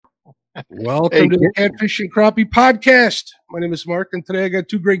Welcome to the Catfish and Crappie podcast. My name is Mark, and today I got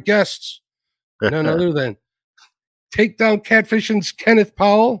two great guests. None other than Takedown Catfishing's Kenneth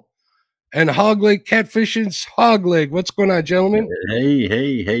Powell and Hawgleg Catfishing's Hawgleg. What's going on, gentlemen?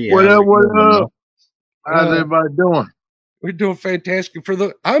 Hey. What up? How's everybody doing? We're doing fantastic.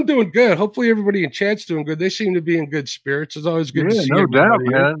 I'm doing good. Hopefully everybody in chat's doing good. They seem to be in good spirits. It's always good to see no everybody.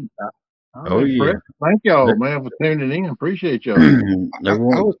 doubt, man. Yeah. Thank y'all, man, for tuning in. Appreciate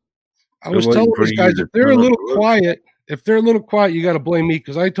y'all. I was telling these guys, if they're a little quiet, you got to blame me,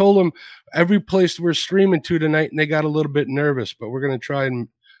 because I told them every place we're streaming to tonight, and they got a little bit nervous, but we're going to try and...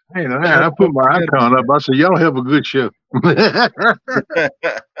 Hey, man, I put my icon up. I said, y'all have a good show. Yeah,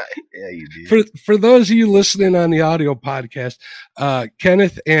 you did. For those of you listening on the audio podcast,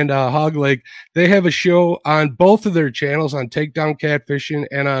 Kenneth and Hawgleg, they have a show on both of their channels, on Takedown Catfishing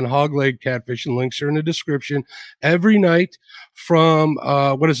and on Hawgleg Catfishing. Links are in the description. Every night from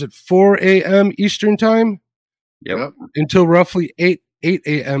 4 a.m. Eastern time? Yep. Until roughly 8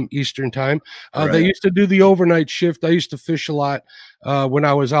 a.m. Eastern time. Right. They used to do the overnight shift. I used to fish a lot when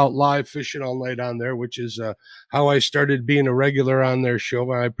I was out live fishing all night on there, which is how I started being a regular on their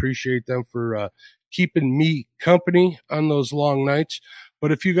show. I appreciate them for keeping me company on those long nights.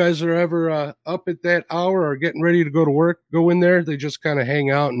 But if you guys are ever up at that hour or getting ready to go to work, go in there. They just kind of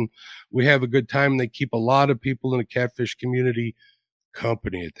hang out and we have a good time. They keep a lot of people in the catfish community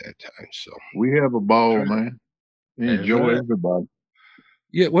company at that time. So we have a ball, man. We enjoy everybody.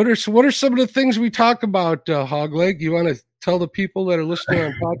 Yeah, what are some of the things we talk about, Hawgleg? You want to tell the people that are listening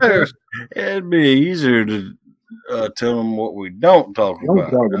on podcast? It'd be easier to tell them what we don't talk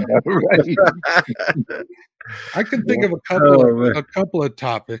about. Right? I can think of a couple of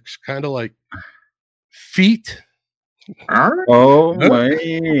topics, kind of like feet. Oh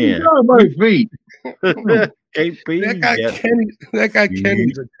man, my feet. KP, that got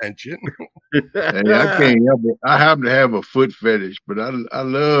Kenny's attention. Hey, I can't help it. I happen to have a foot fetish, but I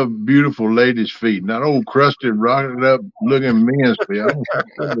love beautiful ladies' feet, not old crusted, rotted up looking men's feet. I don't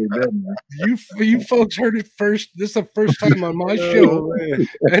do that, man. You folks heard it first. This is the first time on my show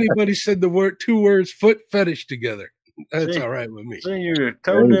anybody said the two words foot fetish together. That's all right with me. Senior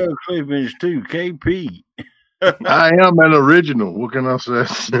toenail clippings too, KP. I am an original. What can I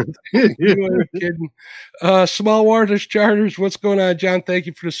say? You ain't kidding. Small Waters Charters, what's going on, John? Thank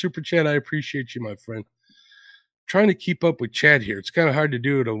you for the super chat. I appreciate you, my friend. Trying to keep up with chat here. It's kind of hard to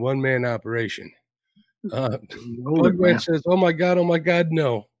do it a one-man operation. Bugman says, "Oh my God,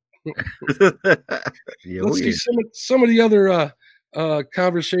 no." Let's see some of the other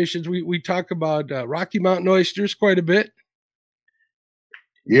conversations. We talk about Rocky Mountain oysters quite a bit.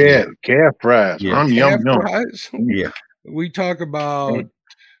 Yeah, calf fries. Yeah. Yum. Yeah. We talk about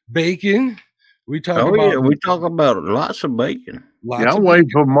bacon. We talk about lots of bacon. I'm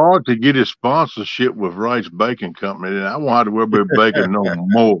waiting for Mark to get his sponsorship with Rice Bacon Company, and I won't have to worry about bacon no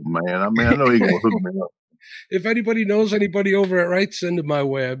more, man. I mean, I know he's gonna hook me up. If anybody knows anybody over at Wright, send it my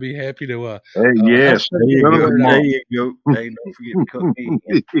way. I'd be happy to. Yes, there you go. Hey, don't forget to cook me.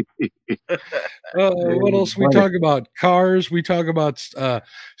 What else? We talk about cars. We talk about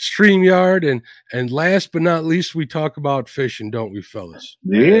StreamYard, and last but not least, we talk about fishing, don't we, fellas?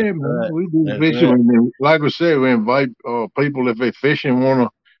 Yeah, man. We do fishing. Right. Like we said, we invite people, if they fishing, want to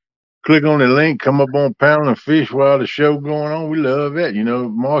click on the link, come up on panel and fish while the show going on. We love that. You know,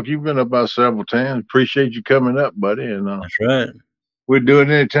 Mark, you've been up about several times. Appreciate you coming up, buddy. And that's right. We're doing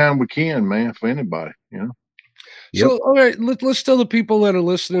it anytime we can, man, for anybody, you know. So, all right, let's tell the people that are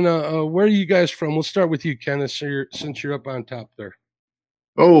listening, where are you guys from? We'll start with you, Kenneth, since you're up on top there.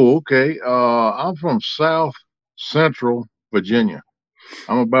 Oh, okay. I'm from South Central Virginia.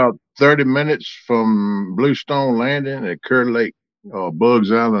 I'm about 30 minutes from Bluestone Landing at Kerr Lake.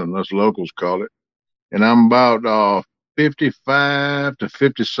 Bugs Island, us locals call it. And I'm about 55 to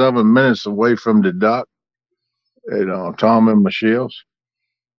 57 minutes away from the dock at Tom and Michelle's.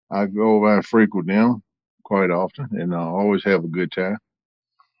 I go over and frequent them quite often, and always have a good time.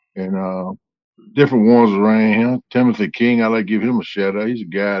 And different ones around here. Timothy King, I like to give him a shout out. He's a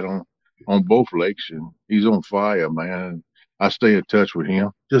guide on both lakes, and he's on fire, man. I stay in touch with him.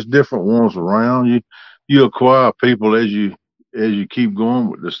 Just different ones around. You acquire people as you keep going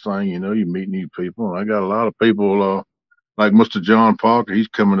with this thing, you know, you meet new people. I got a lot of people like Mr. John Parker. He's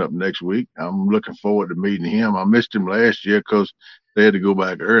coming up next week. I'm looking forward to meeting him. I missed him last year because they had to go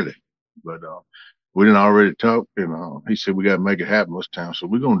back early. But we didn't already talk, and he said we got to make it happen this time. So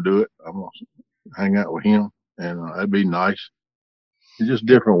we're going to do it. I'm going to hang out with him, and that'd be nice. It's just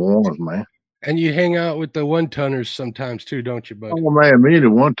different ones, man. And you hang out with the one-tonners sometimes too, don't you, bud? Oh, man, me and the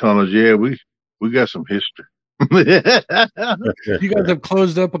one-tonners, yeah, we got some history. You guys have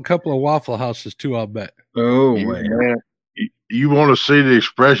closed up a couple of Waffle Houses too, I'll bet. Oh Yeah, man. you want to see the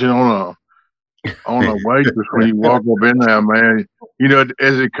expression on a waitress when you walk up in there, man. You know,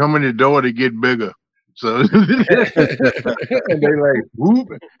 as they come in the door, they get bigger. So and they like, whoop,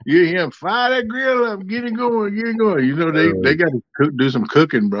 you hear him fire that grill up, get it going, get it going. You know, they got to do some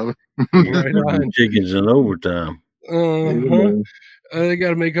cooking, brother. Right on. Chickens in overtime. Uh-huh. They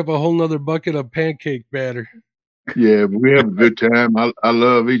got to make up a whole nother bucket of pancake batter. Yeah, but we have a good time. I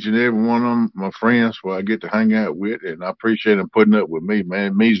love each and every one of them, my friends, who I get to hang out with, and I appreciate them putting up with me,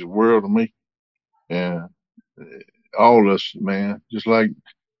 man. It means the world to me. And all of us, man, just like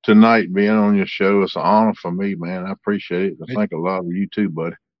tonight being on your show, it's an honor for me, man. I appreciate it. I think a lot of you too,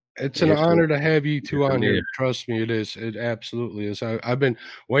 buddy. It's an honor to have you two on here. Trust me, it is. It absolutely is. I've been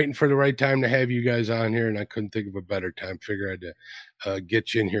waiting for the right time to have you guys on here, and I couldn't think of a better time. Figure I'd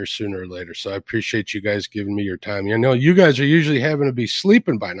get you in here sooner or later. So I appreciate you guys giving me your time. You know, you guys are usually having to be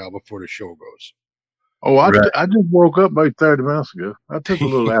sleeping by now before the show goes. Oh, I just woke up about 30 minutes ago. I took a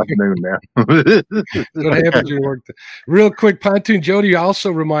little afternoon nap. What happens when you work? Real quick, Pontoon Jody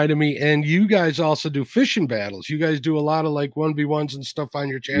also reminded me, and you guys also do fishing battles. You guys do a lot of like 1v1s and stuff on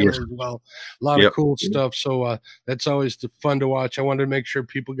your channel as well. A lot of cool stuff. So that's always fun to watch. I wanted to make sure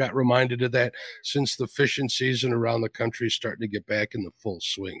people got reminded of that since the fishing season around the country is starting to get back in the full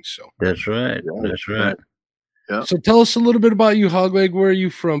swing. So that's right. That's right. Yeah. So tell us a little bit about you, Hawgleg. Where are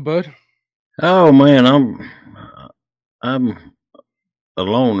you from, bud? Oh man, I'm a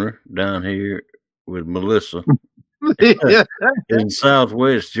loner down here with Melissa in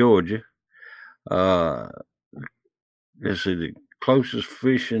Southwest Georgia. Let's see, the closest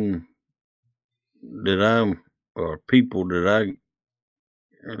fishing that people that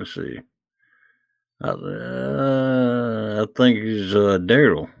let's see, I think is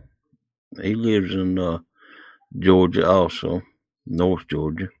Daryl. He lives in Georgia also, North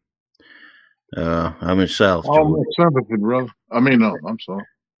Georgia. I'm in South Georgia. Sympathy, brother. I mean, no, I'm sorry.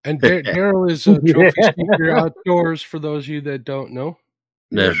 And Daryl is a trophy speaker outdoors for those of you that don't know.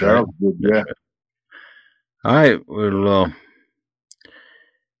 That's right. Yeah. All right. Well,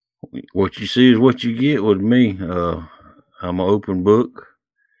 what you see is what you get with me. I'm an open book,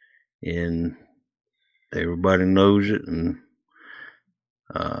 and everybody knows it. And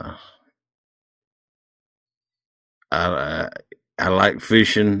I like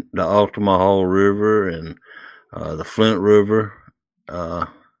fishing the Altamaha River and the Flint River and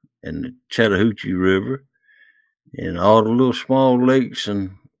the Chattahoochee River and all the little small lakes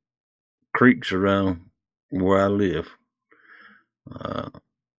and creeks around where I live.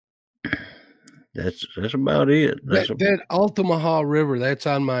 That's about it. That Altamaha River, that's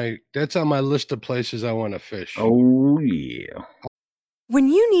on my list of places I want to fish. Oh yeah. When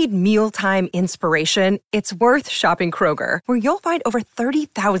you need mealtime inspiration, it's worth shopping Kroger, where you'll find over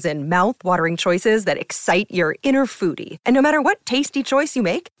 30,000 mouth-watering choices that excite your inner foodie. And no matter what tasty choice you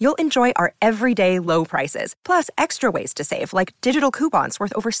make, you'll enjoy our everyday low prices, plus extra ways to save, like digital coupons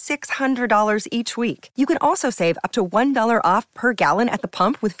worth over $600 each week. You can also save up to $1 off per gallon at the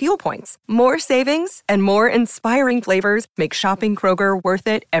pump with fuel points. More savings and more inspiring flavors make shopping Kroger worth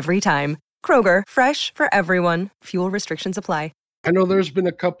it every time. Kroger, fresh for everyone. Fuel restrictions apply. I know there's been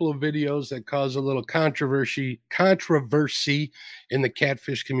a couple of videos that cause a little controversy in the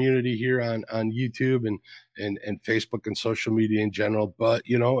catfish community here on YouTube and Facebook and social media in general. But,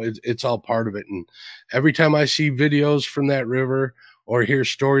 you know, it's all part of it. And every time I see videos from that river or hear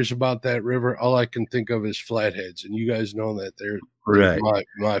stories about that river, all I can think of is flatheads. And you guys know that they're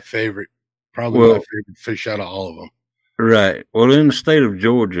my favorite, probably my favorite fish out of all of them. Right. Well, in the state of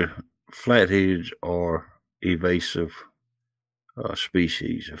Georgia, flatheads are evasive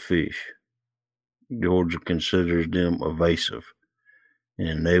species of fish. Georgia considers them evasive,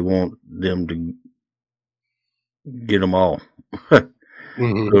 and they want them to get them all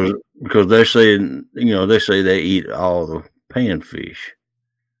because they're saying, they say they eat all the panfish,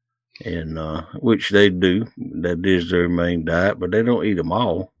 and which they do. That is their main diet, but they don't eat them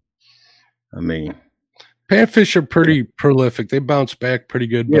all. I mean, panfish are pretty prolific. They bounce back pretty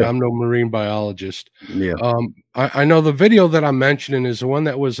good, but I'm no marine biologist. Yeah. I know the video that I'm mentioning is the one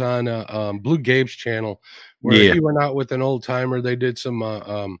that was on Blue Gabe's channel, where he went out with an old timer. They did some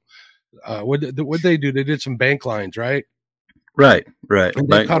what they do? They did some bank lines, right? Right. And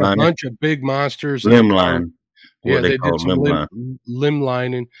they caught a bunch of big monsters. Limb line. Yeah, they did some limb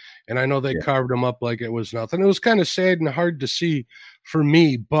lining, and I know they carved them up like it was nothing. It was kind of sad and hard to see for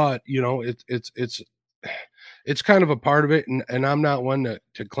me, but it's it's kind of a part of it, and I'm not one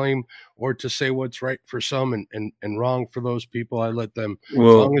to claim or to say what's right for some and wrong for those people. I let them, as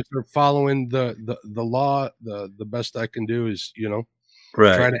long as they're following the law, the best I can do is,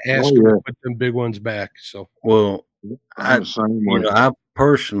 try to ask them to put them big ones back. So, well, I'm the same way. I've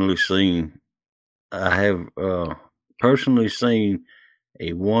personally seen, I have personally seen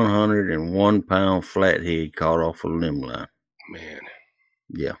a 101 pound flathead caught off a limb line. Man,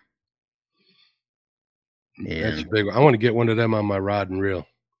 yeah, that's a big one. I want to get one of them on my rod and reel.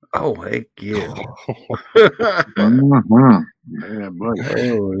 Oh, heck yeah. Yeah,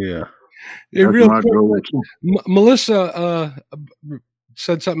 buddy. Oh, yeah. Real quick, Melissa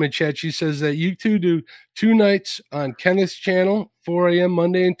said something in chat. She says that you two do 2 nights on Kenneth's channel, 4 a.m.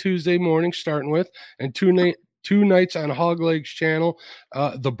 Monday and Tuesday morning, starting with, and two nights on Hawgleg's channel,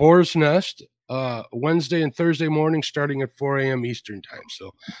 The Boar's Nest, Wednesday and Thursday morning, starting at 4 a.m. Eastern time.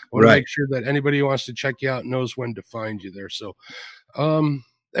 So I want to make sure that anybody who wants to check you out knows when to find you there. So,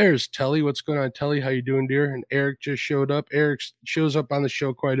 there's Telly. What's going on, Telly? How you doing, dear? And Eric just showed up. Eric shows up on the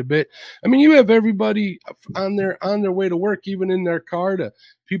show quite a bit. I mean, you have everybody on their way to work, even in their car, to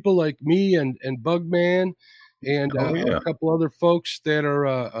people like me and Bugman and a couple other folks that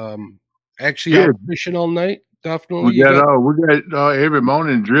are actually out fishing all night. Definitely. We got every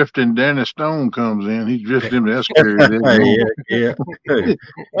morning drifting. Danny Stone comes in. He's drifting in the Escary. Yeah.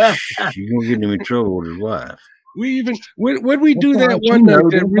 You're gonna get him in trouble with his wife. We even when we do that one night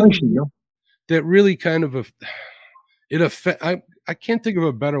that really kind of I can't think of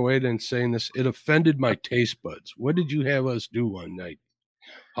a better way than saying this. It offended my taste buds. What did you have us do one night,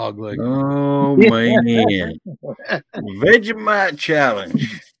 Hawgleg? Oh man, Vegemite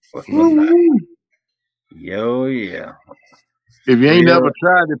challenge. Yo, yeah. If you ain't ever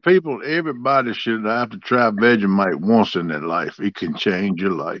tried it, people, everybody should have to try Vegemite once in their life. It can change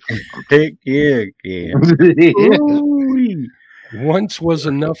your life. Heck yeah, yeah. Once was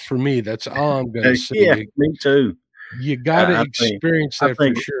enough for me. That's all I'm going to say. Yeah, me too. You got to experience that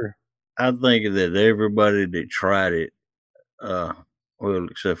for sure. I think that everybody that tried it, well,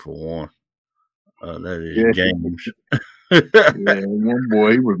 except for one, that is James. One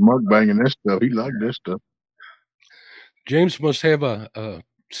boy, he was mukbanging this stuff. He liked this stuff. James must have a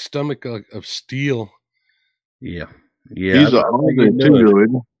stomach of steel. Yeah. He's an Aussie too,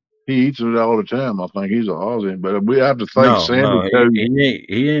 isn't he? He eats it all the time. I think he's an Aussie, but we have to thank Sandy. No,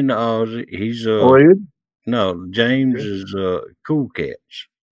 he ain't Aussie. He's no, James is Cool Cats.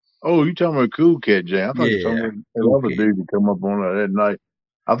 Oh, you talking about Cool Cat, James? I thought you talking about that other dude that come up on that night.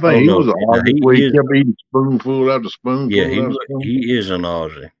 I think he was an Aussie. He kept eating spoonful after spoonful. Yeah, he is an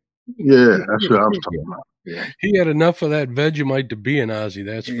Aussie. Yeah, that's what I was talking about. Yeah. He had enough of that Vegemite to be an Aussie,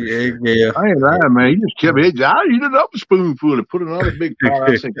 that's for sure. Yeah. I ain't lying, man. He just kept it. I eat it up a spoonful and put another big pot.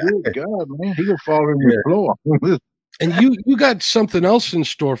 I said, good God, man, he gonna fall in the floor. And you got something else in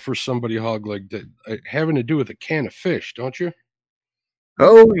store for somebody, Hawgleg, that having to do with a can of fish, don't you?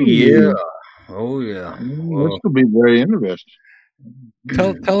 Oh yeah. Oh yeah. This could be very interesting.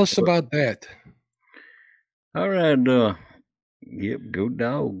 Tell us about that. All right. Yep. Go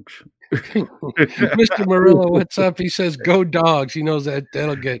Dogs. Mr. Murillo, what's up? He says, "Go Dogs." He knows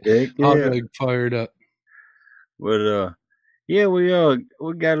that'll get Hawgleg fired up. But we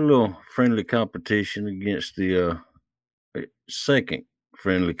got a little friendly competition against the second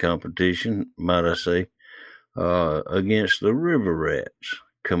friendly competition, might I say, against the River Rats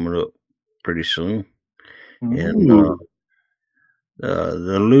coming up pretty soon, and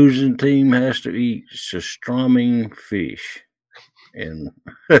the losing team has to eat surströmming fish. And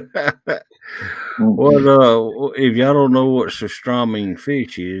if y'all don't know what surströmming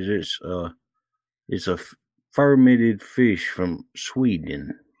fish is, it's a fermented fish from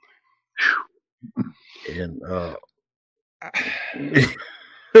Sweden. And I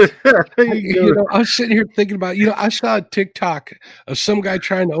was sitting here thinking about, I saw a TikTok of some guy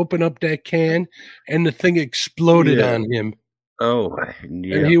trying to open up that can, and the thing exploded on him. Oh,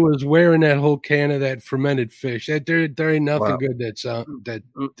 yeah. And he was wearing that whole can of that fermented fish. That there ain't nothing good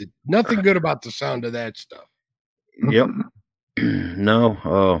nothing good about the sound of that stuff. Yep.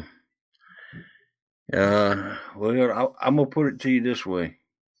 No. Well, I'm gonna put it to you this way: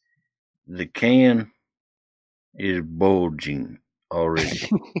 the can is bulging already.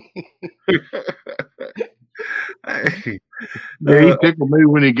 He tickled me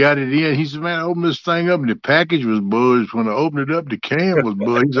when he got it in. He said, "Man, I opened this thing up and the package was buzzed. When I opened it up, the can was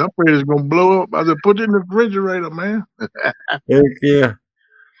buzzed. He said, I'm afraid it's gonna blow up." I said, "Put it in the refrigerator, man." Heck yeah.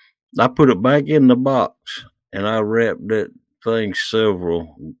 I put it back in the box and I wrapped that thing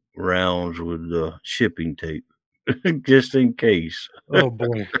several rounds with shipping tape just in case. Oh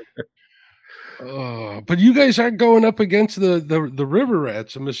boy. But you guys aren't going up against the river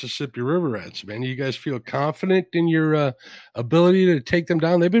rats, the Mississippi river rats, man. You guys feel confident in your ability to take them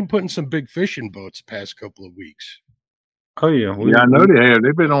down? They've been putting some big fishing boats the past couple of weeks. Oh yeah, I know they have.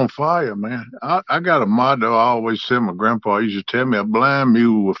 They've been on fire, man. I got a motto I always said. My grandpa used to tell me a blind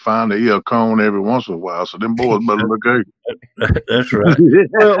mule will find a ear cone every once in a while. So them boys better look out. That's right.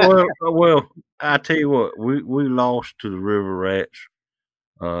 well, I tell you what, we lost to the river rats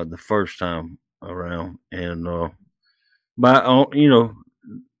the first time around, and by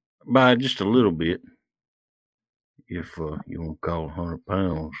by just a little bit. If you want to call 100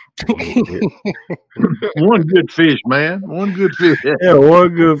 pounds, One good fish, man. One good fish. Yeah, one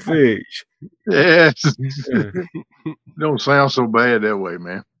good fish. Yes. Don't sound so bad that way,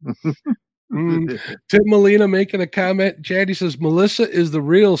 man. Tim Molina making a comment. Chatty says Melissa is the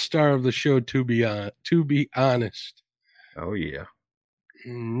real star of the show. To be honest. Oh yeah.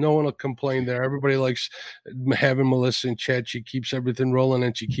 No one will complain there. Everybody likes having Melissa in chat. She keeps everything rolling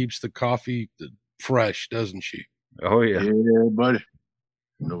and she keeps the coffee fresh, doesn't she? Oh yeah. Yeah, buddy.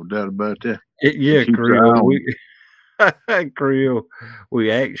 No doubt about that. Yeah, Creole. Creole. We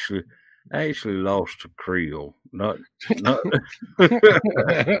actually lost to Creole. Not.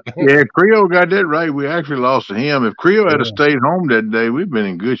 Yeah, Creole got that right. We actually lost to him. If Creole had stayed home that day, we'd been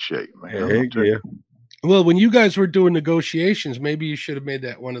in good shape, man. Yeah. Well, when you guys were doing negotiations, maybe you should have made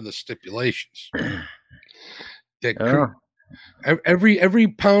that one of the stipulations. That every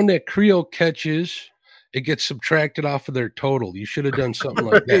pound that Creole catches, it gets subtracted off of their total. You should have done something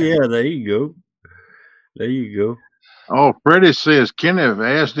like that. Yeah, there you go. Oh, Freddie says Kenneth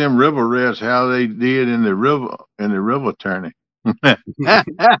asked them river rats how they did in the river tourney. Real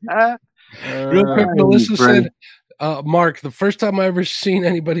quick, Melissa said, Mark, the first time I ever seen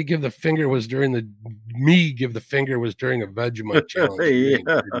anybody give the finger was during a Vegemite challenge.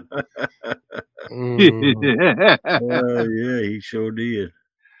 Yeah, he sure did.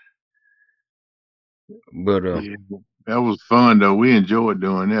 But that was fun though. We enjoyed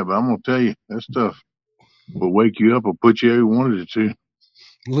doing that. But I'm gonna tell you, that stuff will wake you up or put you every one of the two.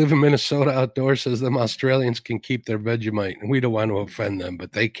 Live in Minnesota Outdoors says them Australians can keep their Vegemite, and we don't want to offend them,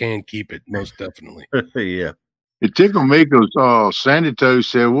 but they can keep it most definitely. Yeah. It tickle me because Sandy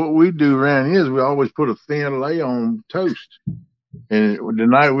Toast said what we do around here is we always put a thin layer on toast. And the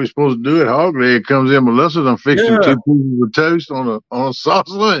night we're supposed to do it, Hawgleg comes in. Melissa done fixed him 2 pieces of toast on a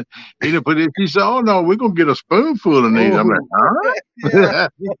saucer. And he done put it. She said, "Oh no, we're gonna get a spoonful of these." I'm like, "Huh?"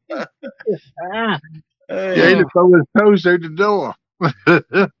 Yeah, he just throw his toast out the door.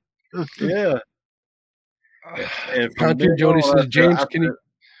 Yeah. Content Jody says, "James, can you?"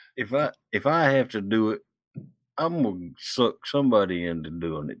 If I have to do it, I'm gonna suck somebody into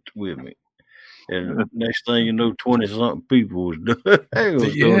doing it with me. And next thing you know, 20-something people was doing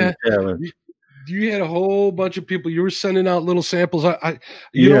the challenge. You had a whole bunch of people. You were sending out little samples. I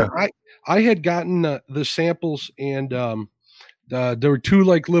had gotten the samples, and there were 2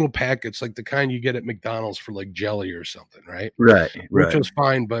 like little packets, like the kind you get at McDonald's for like jelly or something, right? Right. Which was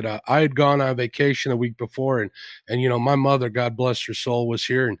fine. But I had gone on vacation a week before, and my mother, God bless her soul, was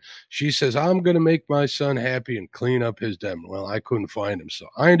here, and she says, "I'm going to make my son happy and clean up his den." Well, I couldn't find him, so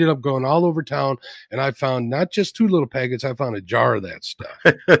I ended up going all over town, and I found not just 2 little packets. I found a jar of that stuff.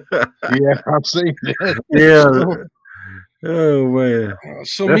 Yeah, I've seen that. Yeah. Oh man.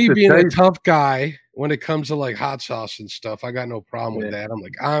 So me being a tough guy when it comes to like hot sauce and stuff, I got no problem with that. I'm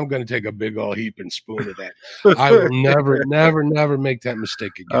like, I'm gonna take a big old heap and spoon of that. I will never make that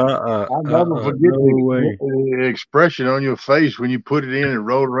mistake again. I'll never forget the expression on your face when you put it in and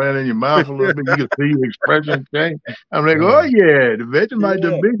roll around in your mouth a little bit. You can see your expression change. I'm like, oh yeah, the Vegemite,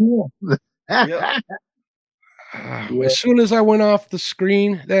 the big one. As soon as I went off the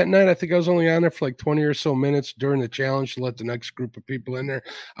screen that night, I think I was only on there for like 20 or so minutes during the challenge to let the next group of people in there.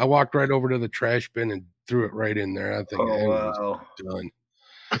 I walked right over to the trash bin and threw it right in there. I think it was done.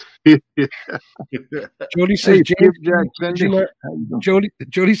 Jody says,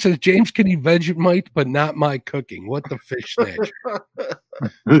 Jody says, James can eat Vegemite, but not my cooking. What the fish snatch?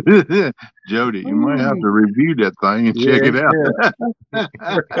 Jody, you might have to review that thing and check it out.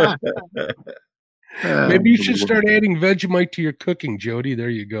 Maybe you should start adding Vegemite to your cooking, Jody. There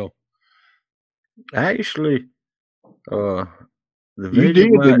you go. Actually, the you did,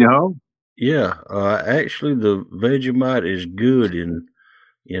 didn't you? Yeah, actually, the Vegemite is good in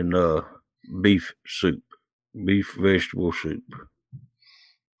beef soup, beef vegetable soup.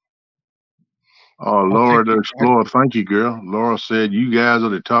 Oh, Laura the Explorer, thank you, girl. Laura said you guys are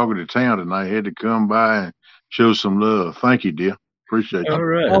the talk of the town tonight. Had to come by and show some love. Thank you, dear. Appreciate you. All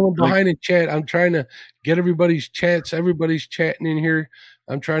right. Falling behind in chat. I'm trying to get everybody's chats. Everybody's chatting in here.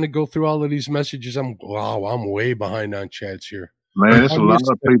 I'm trying to go through all of these messages. I'm way behind on chats here. Man, it's a lot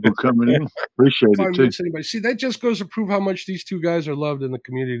of people coming in. Appreciate it too. Anybody. See, that just goes to prove how much these two guys are loved in the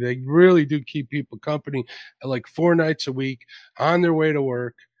community. They really do keep people company like 4 nights a week on their way to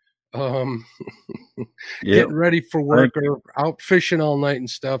work, getting ready for work or out fishing all night and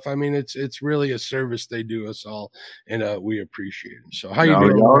stuff. I mean, it's really a service they do us all, and we appreciate it. So how you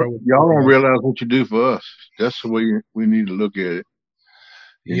doing? Y'all don't realize what you do for us. That's the way we need to look at it.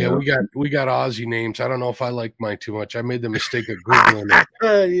 Yeah, we got Aussie names. I don't know if I like mine too much. I made the mistake of Googling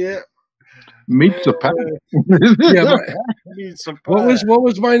it. Yeah. Meat pie. What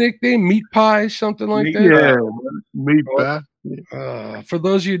was my nickname? Meat pie, something like that. Yeah, meat pie. For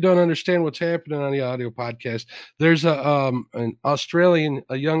those of you who don't understand what's happening on the audio podcast, there's a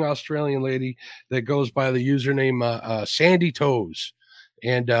young Australian lady that goes by the username Sandy Toes,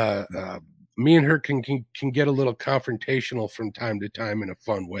 and me and her can get a little confrontational from time to time in a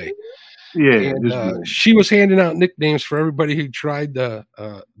fun way. Yeah, and, she was handing out nicknames for everybody who tried the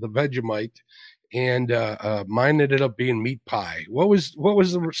Vegemite, and mine ended up being meat pie. What was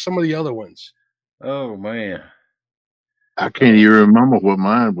some of the other ones? Oh man, I can't even remember what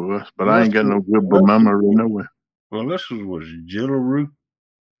mine was, but I ain't got no good memory nowhere. Well, this was Jillaroo,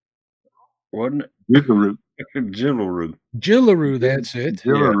 wasn't it? Jillaroo. Jillaroo, that's it.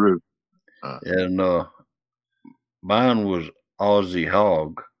 Jillaroo. And mine was Aussie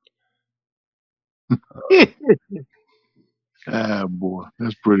Hog. Boy,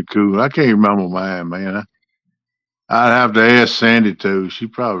 that's pretty cool. I can't remember mine, man. I'd have to ask Sandy too. She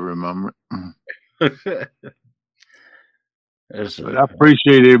probably remember it. But I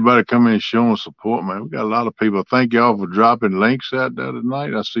appreciate everybody coming and showing support, man. We got a lot of people. Thank y'all for dropping links out there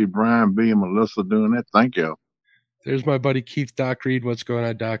tonight. I see Brian B and Melissa doing that. Thank y'all. There's my buddy Keith Doc Reed. What's going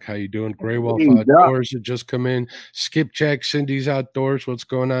on, Doc? How you doing? Gray Wolf Outdoors had just come in. Skipjack, Cindy's Outdoors. What's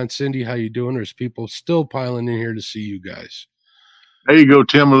going on, Cindy? How you doing? There's people still piling in here to see you guys. There you go.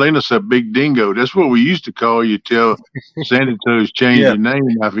 Tim Molina said Big Dingo. That's what we used to call you till Sandy Toes changed your name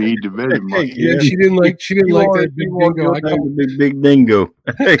after you eat the Vegemite. Yeah, she didn't like that Big Dingo. I called it Big Dingo.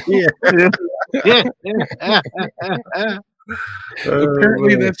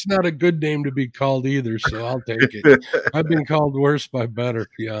 Apparently that's not a good name to be called either, so I'll take it. I've been called worse by better,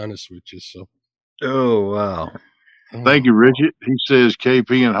 to be honest with you. So wow. Thank you, Richard. He says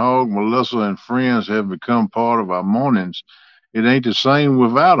KP and Hawg, Melissa, and friends have become part of our mornings. It ain't the same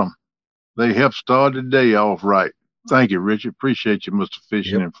without them. They help start the day off right. Thank you, Richard. Appreciate you, Mr.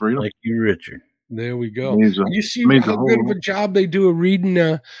 Fishing and Freedom. Thank you, Richard. There we go. You see how good of a job they do of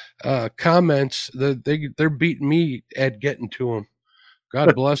reading comments. They're beating me at getting to them.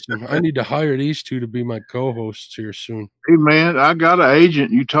 God bless them. I need to hire these two to be my co-hosts here soon. Hey, man, I got an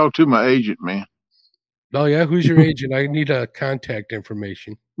agent. You talk to my agent, man. Oh, yeah? Who's your agent? I need contact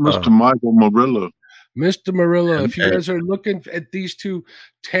information. Mr. Michael Murillo. Mr. Murillo, if you guys are looking at these two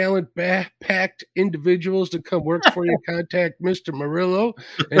talent-packed individuals to come work for you, contact Mr. Murillo,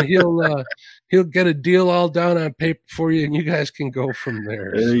 and he'll get a deal all down on paper for you, and you guys can go from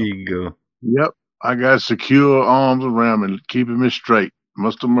there. There you go. Yep, I got secure arms around me, keeping me straight,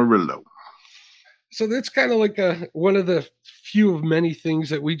 Mr. Murillo. So that's kind of like one of the few of many things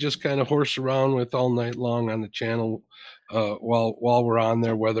that we just kind of horse around with all night long on the channel. While we're on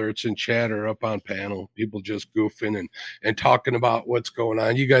there, whether it's in chat or up on panel, people just goofing and talking about what's going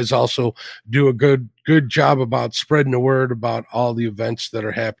on. You guys also do a good job about spreading the word about all the events that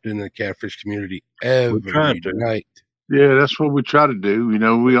are happening in the catfish community every night. Yeah, that's what we try to do. You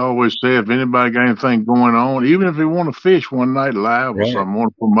know, we always say if anybody got anything going on, even if they want to fish one night live or something,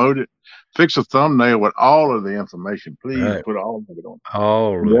 want to promote it, fix a thumbnail with all of the information. Please put all of it on.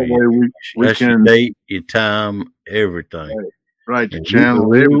 All right. That way we can your date, your time, everything. Right, your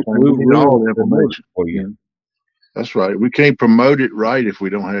channel, everything. We need all the information for you. That's right. We can't promote it right if we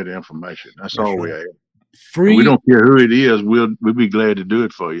don't have the information. That's all we have. Free. We don't care who it is. We'll be glad to do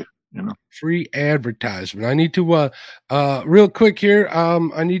it for you. You know, free advertisement. I need to real quick here.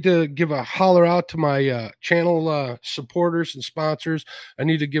 I need to give a holler out to my channel supporters and sponsors. I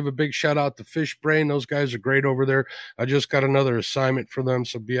need to give a big shout out to Fish Brain. Those guys are great over there. I just got another assignment for them,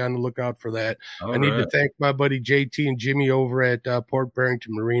 so be on the lookout for that. I need to thank my buddy JT and Jimmy over at Port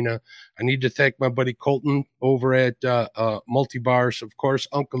Barrington Marina. I need to thank my buddy Colton over at Multi-Bars. Of course,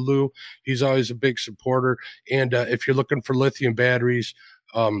 Uncle Lou. He's always a big supporter. And if you're looking for lithium batteries,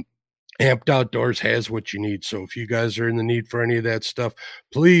 Amped Outdoors has what you need. So if you guys are in the need for any of that stuff,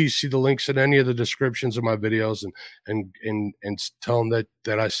 please see the links in any of the descriptions of my videos and tell them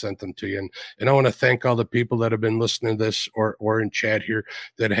that I sent them to you. And I want to thank all the people that have been listening to this or in chat here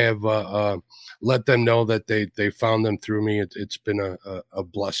that have let them know that they found them through me. It's been a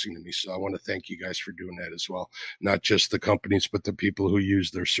blessing to me. So I want to thank you guys for doing that as well. Not just the companies, but the people who use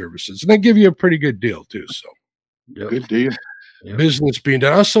their services. And they give you a pretty good deal too. So Good deal. Yep. Business being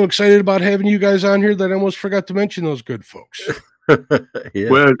done. I was so excited about having you guys on here that I almost forgot to mention those good folks. Yeah.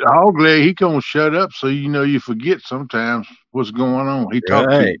 Well, Hawgleg, he gonna shut up, so you forget sometimes what's going on. He talked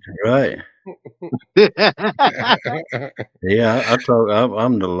Right. to Yeah, I talk.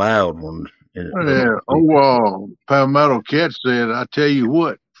 I'm the loud one. Yeah. Palmetto Cat said, "I tell you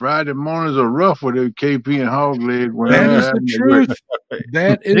what, Friday mornings are rough with the KP and Hawgleg." That is the truth.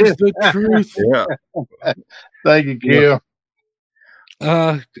 That is the truth. Yeah. Thank you, Kim.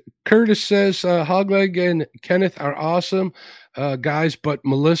 Curtis says Hawgleg and Kenneth are awesome guys, but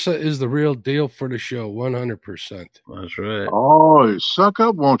Melissa is the real deal for the show. 100%. That's right. Oh, suck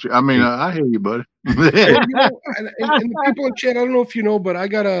up, won't you? I mean, I hear you, buddy. And the people in chat, I don't know if you know, but I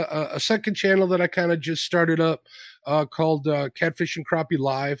got a second channel that I kind of just started up called Catfish and Crappie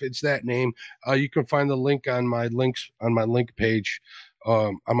Live. It's that name. You can find the link on my link page.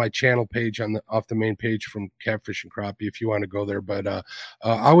 On my channel page off the main page from Catfish and Crappie if you want to go there. But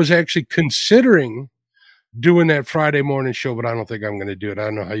I was actually considering doing that Friday morning show, but I don't think I'm going to do it. I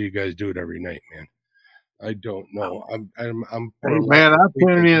don't know how you guys do it every night, man. I don't know. I'm hey, man, I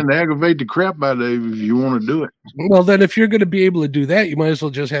put in and aggravate the crap out of you if you want to do it. Well, then if you're going to be able to do that, you might as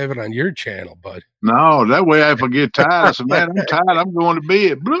well just have it on your channel, bud. No, that way if I get tired, I say, man, I'm tired. I'm going to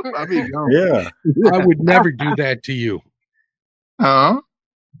bed. Bloop, I'll be gone. Yeah. I would never do that to you. Huh?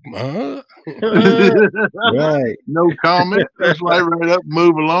 Right. No comment. Let's light right up and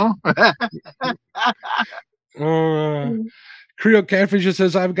move along. Creole Catfish just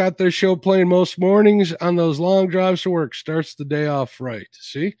says, I've got their show playing most mornings on those long drives to work. Starts the day off right.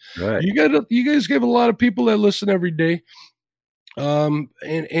 See? Right. You guys give a lot of people that listen every day. And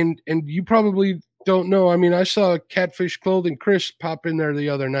you probably don't know. I mean, I saw Catfish Clothing Chris pop in there the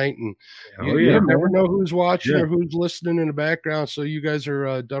other night, and you never know who's watching or who's listening in the background. So you guys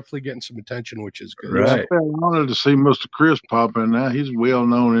are definitely getting some attention, which is good. Right. I'm honored to see Mr. Chris pop in now. He's well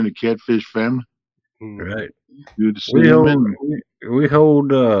known in the Catfish family. Right. Good to see him. We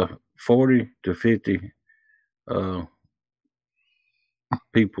hold 40 to 50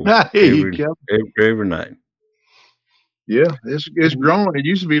 people every night. Yeah, it's growing. It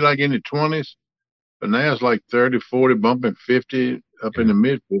used to be like in the 20s, but now it's like 30, 40, bumping 50, up in the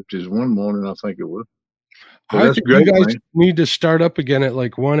mid 50s. One morning, I think it was. So I think great, you guys need to start up again at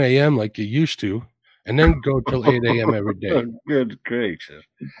like 1 a.m. like you used to, and then go till 8 a.m. every day. Good gracious.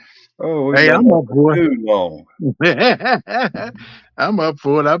 Oh, hey, I'm up for it. Too long. I'm up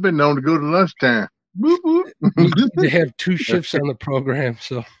for it. I've been known to go to lunchtime. Boop, boop. They have 2 shifts on the program,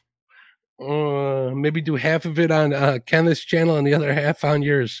 so maybe do half of it on Kenneth's channel and the other half on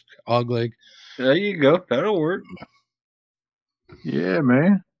yours, Hawgleg. There you go. That'll work. Yeah,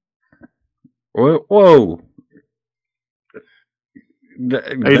 man. Well, whoa.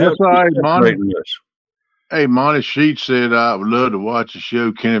 Hey, that's all right, Monty. Hey, Monty Sheets said I would love to watch the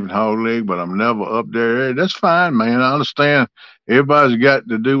show, Kenneth and Hawgleg, but I'm never up there. That's fine, man. I understand. Everybody's got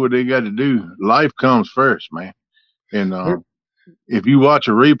to do what they got to do. Life comes first, man. And if you watch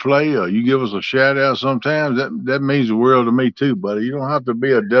a replay or you give us a shout out sometimes, that means the world to me too, buddy. You don't have to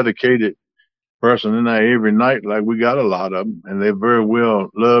be a dedicated person in there every night like we got a lot of them, and they're very well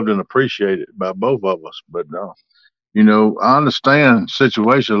loved and appreciated by both of us. But you know, I understand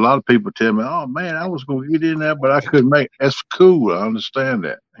situations. A lot of people tell me, "Oh man, I was going to get in there, but I couldn't make it." That's cool. I understand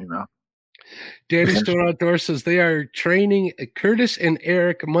that. You know. Danny Stone Outdoors says they are training Curtis and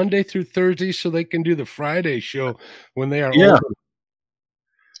Eric Monday through Thursday so they can do the Friday show when they are older.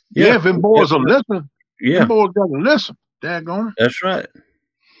 Yeah, if them boys will listen, them boys got to listen. Daggone it. That's right.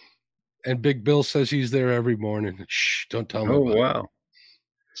 And Big Bill says he's there every morning. Shh, don't tell me. Oh, wow.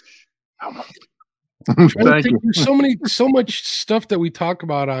 Thank you. There's so much stuff that we talk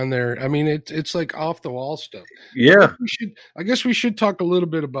about on there. I mean, it's like off the wall stuff. Yeah. I guess we should talk a little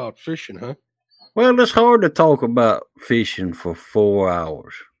bit about fishing, huh? Well, it's hard to talk about fishing for 4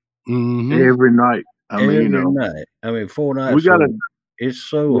 hours. Mm-hmm. Every night. Every night. I mean, 4 nights. We gotta. It's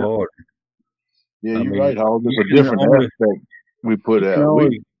so hard. Yeah, you're right, Hog. It's a different aspect we put out.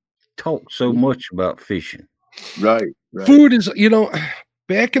 We talk so much about fishing. Right. Food is,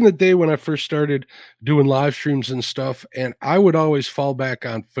 back in the day when I first started doing live streams and stuff, and I would always fall back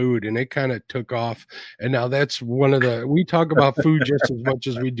on food, and it kind of took off. And now that's one of we talk about food just as much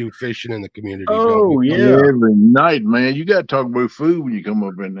as we do fishing in the community. Oh, yeah. Every night, man. You got to talk about food when you come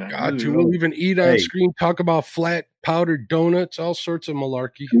up in there. Got to. We'll even eat on screen, talk about flat powdered donuts, all sorts of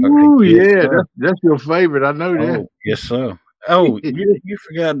malarkey. Ooh, yeah, that's your favorite. I know that. Yes, sir. Oh, you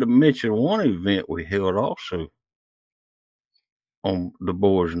forgot to mention one event we held also on the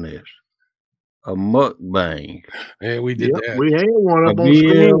Boar's Nest. A mukbang. Yeah, we did that. We had one up on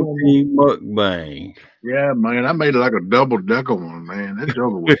screen. Mukbang. Yeah, man. I made like a double-decker one, man. That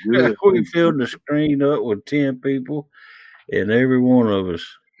joker was good. We filled the screen up with 10 people, and every one of us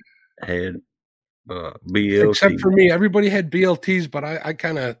had BLT. Except for me. Everybody had BLTs, but I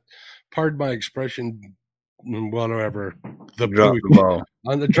kind of, pardon my expression, whatever. Drop the ball.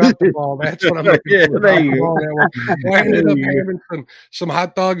 On the drop the ball. That's what I'm looking for. There you go. I ended up having some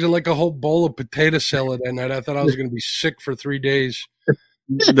hot dogs and like a whole bowl of potato salad that night. I thought I was going to be sick for 3 days.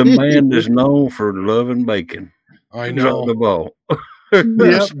 The man is known for loving bacon. I know. Drop the ball.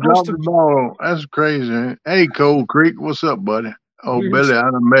 Drop the ball. That's crazy. Hey, Cold Creek, what's up, buddy? Oh, Billy, I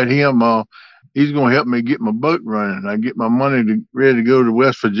done met him. He's going to help me get my boat running. I get my money ready to go to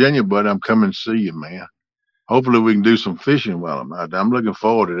West Virginia, but I'm coming to see you, man. Hopefully we can do some fishing while I'm out there. I'm looking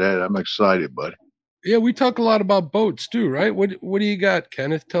forward to that. I'm excited, buddy. Yeah, we talk a lot about boats too, right? What do you got,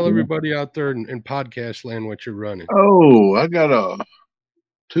 Kenneth? Tell everybody out there in podcast land what you're running. Oh, I got a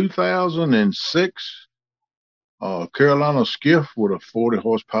 2006 Carolina skiff with a 40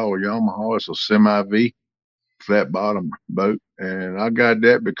 horsepower Yamaha. It's a semi-V flat bottom boat, and I got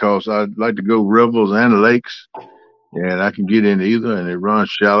that because I like to go rivers and lakes. And I can get in either, and it runs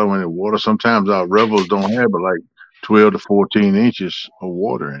shallow in the water. Sometimes our rivers don't have but like 12 to 14 inches of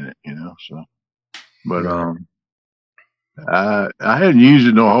water in it, So, but I hadn't used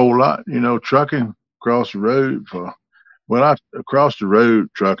it a whole lot, trucking across the road across the road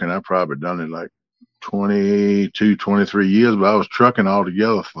trucking. I probably done it like 22, 23 years, but I was trucking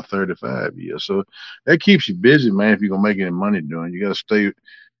altogether for 35 years. So that keeps you busy, man. If you're gonna make any money doing, you got to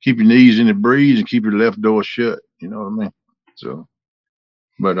keep your knees in the breeze and keep your left door shut. You know what I mean? So,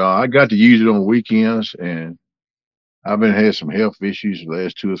 but I got to use it on weekends, and I've been had some health issues the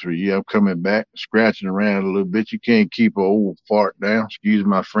last 2 or 3 years. I'm coming back, scratching around a little bit. You can't keep an old fart down. Excuse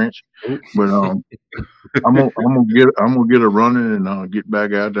my French, but I'm gonna get a running and get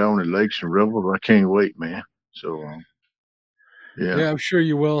back out there on the lakes and rivers. I can't wait, man. So, yeah, I'm sure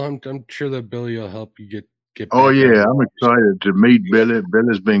you will. I'm sure that Billy will help you get. Oh yeah, I'm excited to meet Billy.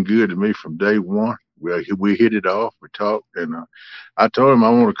 Billy's been good to me from day one. We hit it off. We talked, and I told him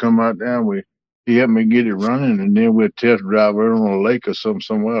I want to come out there. He helped me get it running, and then we'll test drive over on a lake or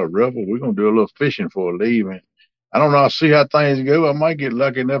somewhere, a river. We're gonna do a little fishing for a leave. And I don't know. I'll see how things go. I might get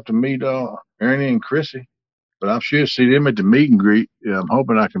lucky enough to meet Ernie and Chrissy, but I'm sure see them at the meet and greet. Yeah, I'm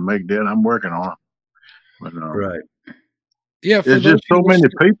hoping I can make that. I'm working on it. But, right. Yeah, there's just so many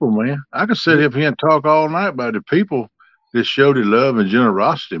people, man. I could sit up here and talk all night about the people that show the love and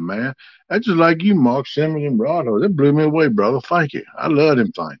generosity, man. That's just like you, Mark, sending them broadheads. That blew me away, brother. Thank you. I love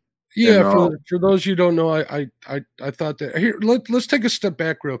them things. Yeah, for those you don't know, I thought that here let's take a step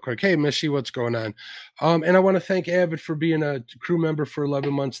back real quick. Hey, Missy, what's going on? And I want to thank Avid for being a crew member for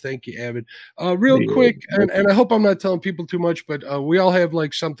 11 months. Thank you, Avid. Real quick, and I hope I'm not telling people too much, but we all have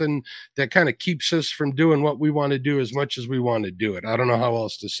like something that kind of keeps us from doing what we want to do as much as we want to do it. I don't know how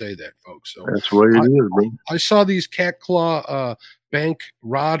else to say that, folks. So that's what it is, bro. I saw these cat claw bank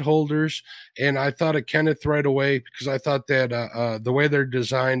rod holders, and I thought of Kenneth right away because I thought that the way they're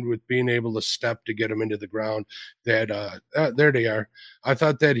designed with being able to step to get them into the ground, that there they are. I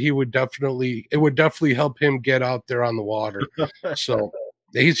thought that it would definitely help him get out there on the water. So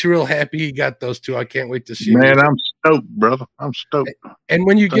he's real happy he got those two. I can't wait to see. Man, I'm stoked, brother. I'm stoked. And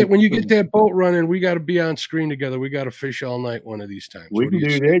when you get that boat running, we got to be on screen together. We got to fish all night one of these times. We can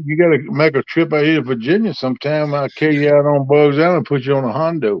do that. You got to make a trip out here to Virginia sometime. I'll carry you out on Bugs Island and put you on a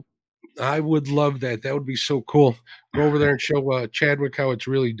Hondo. I would love that. That would be so cool. Go over there and show Chadwick how it's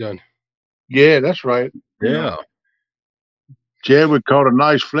really done. Yeah, that's right. Yeah. Chadwick caught a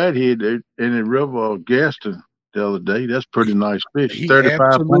nice flathead in the river of Gaston the other day. That's pretty nice fish. 35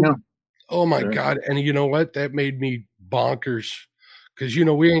 pounds. Oh my God. And you know what? That made me bonkers. Because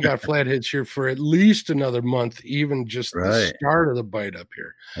we ain't got flatheads here for at least another month, even just the start of the bite up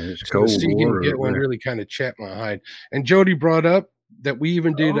here. And it's so cold to see him get one really kind of chapped my hide. And Jody brought up that we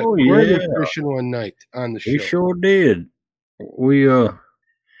even did a fishing one night on the show. We sure did. We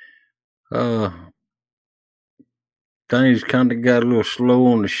things kind of got a little slow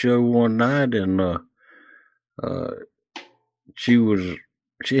on the show one night, and she was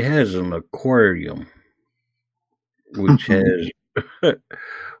she has an aquarium, which has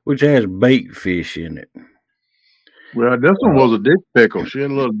which has bait fish in it. Well, this one was a ditch pickle. She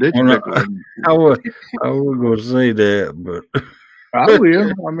had a little ditch pickle. I was going to say that, but I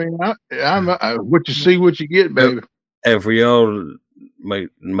will. I mean, what you see, what you get, baby. And for y'all may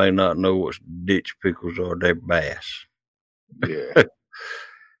not know what ditch pickles are, they're bass. Yeah.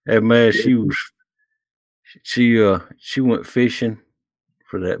 And man, she went fishing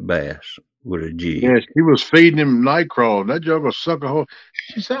for that bass with a jig. Yeah, she was feeding him night crawl. That joker suck a hole.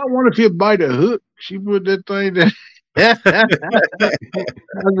 She said, I wonder if he'll bite a hook. She put that thing there. I said,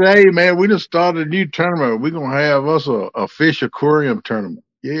 hey man, we just started a new tournament. We're gonna have us a fish aquarium tournament.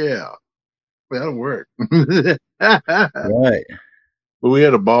 Yeah. That'll work. Right. But we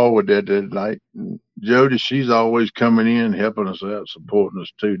had a ball with that night. And Jody, she's always coming in, helping us out, supporting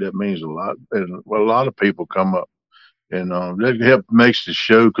us too. That means a lot. And a lot of people come up, and that makes the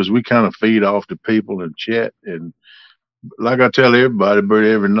show because we kind of feed off the people and chat. And like I tell everybody, but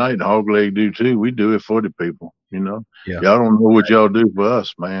every night, and Hawgleg do too. We do it for the people. Y'all don't know what y'all do for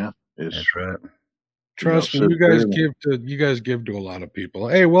us, man. That's right. Trust me, you guys give to a lot of people.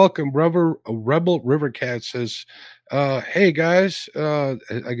 Hey, welcome, Rebel River Cat says, hey guys, I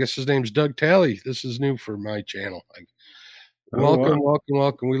guess his name's Doug Talley. This is new for my channel. Welcome.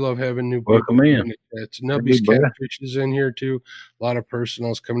 We love having new people. Welcome in. It's Nubby's Catfish is in here too. A lot of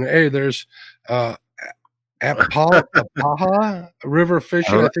personals coming in. Hey, there's Apaha River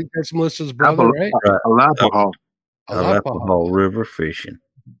Fishing. I think that's Melissa's brother, right? Alapaha River Fishing.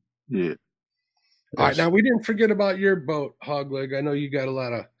 Yeah. All right, now we didn't forget about your boat, Hawgleg. I know you got a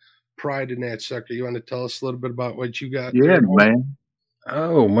lot of pride in that sucker. You want to tell us a little bit about what you got? Yeah, man.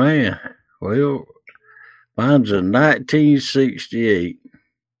 Oh man. Well, mine's a 1968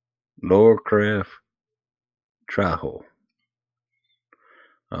 Lowercraft Tri-Hull.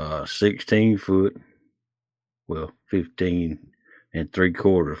 16 foot. Well, 15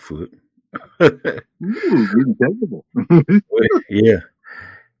 3/4 foot. Yeah.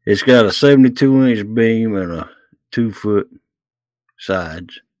 It's got a 72-inch beam and a 2-foot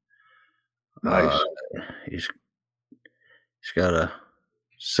sides. Nice. It's got a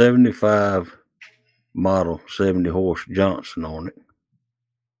 75 model 70 horse Johnson on it.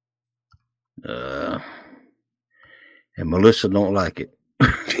 And Melissa don't like it.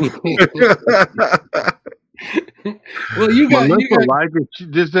 Well, you got like it.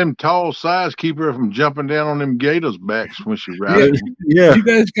 Just them tall sides keep her from jumping down on them gators' backs when she rides. Yeah. You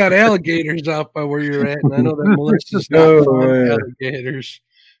guys got alligators out by where you're at, and I know that Melissa's not alligators.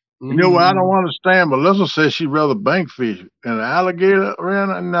 You know what I don't understand? Melissa says she'd rather bank fish and an alligator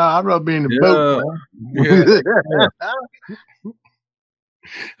around. No, I'd rather be in the boat. Yeah.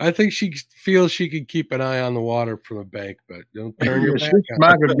 I think she feels she can keep an eye on the water from the bank, but don't turn your back.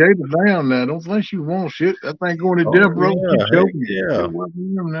 Smack a gator down now. Don't think she wants shit. That thing going to death row. Keep choking.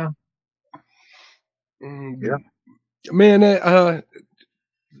 Yeah. Man,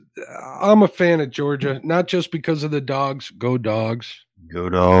 I'm a fan of Georgia, not just because of the dogs. Go dogs. Go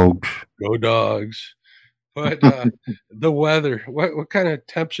dogs. Go dogs. But the weather. What kind of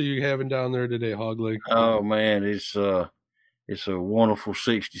temps are you having down there today, Hawgleg? Oh man, it's a wonderful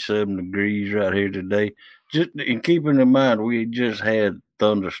 67 degrees right here today. Just and keeping in mind, we just had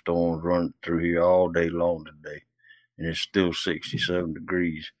thunderstorms running through here all day long today, and it's still 67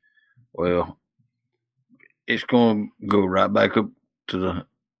 degrees. Well, it's going to go right back up to the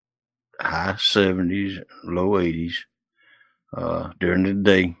high 70s, low 80s during the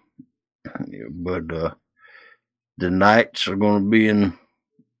day. But the nights are going to be in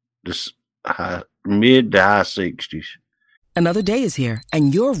the mid to high 60s. Another day is here,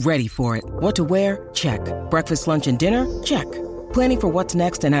 and you're ready for it. What to wear? Check. Breakfast, lunch, and dinner? Check. Planning for what's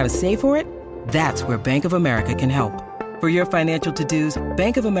next and how to save for it? That's where Bank of America can help. For your financial to-dos,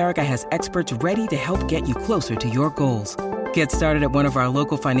 Bank of America has experts ready to help get you closer to your goals. Get started at one of our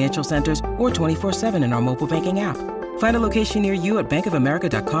local financial centers or 24/7 in our mobile banking app. Find a location near you at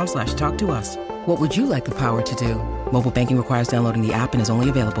bankofamerica.com/talktous. What would you like the power to do? Mobile banking requires downloading the app and is only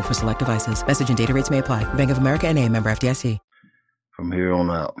available for select devices. Message and data rates may apply. Bank of America N.A., member FDIC. From here on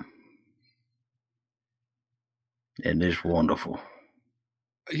out. And it's wonderful.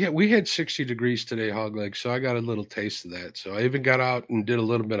 Yeah, we had 60 degrees today, Hawgleg, so I got a little taste of that. So I even got out and did a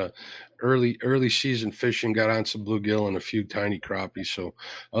little bit of early season fishing, got on some bluegill and a few tiny crappies. So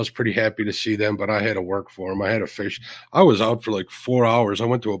I was pretty happy to see them, but I had to work for them. I had to fish. I was out for like 4 hours. I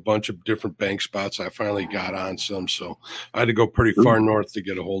went to a bunch of different bank spots. I finally got on some, so I had to go pretty far north to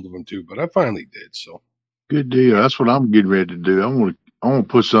get a hold of them too, but I finally did. So good deal. That's what I'm getting ready to do. I want to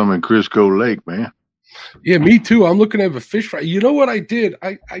put some in Crisco Lake, man. Yeah, me too. I'm looking to have a fish fry. You know what I did?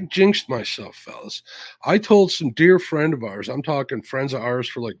 I jinxed myself, fellas. I told some dear friend of ours, I'm talking friends of ours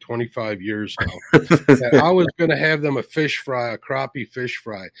for like 25 years now, that I was going to have them a fish fry, a crappie fish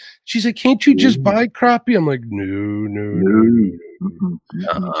fry. She's like, can't you just buy crappie? I'm like, no. You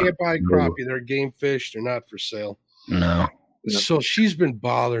can't buy crappie. They're game fish. They're not for sale. No. So she's been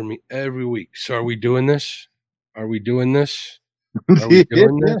bothering me every week. So are we doing this? Are we doing this? Are we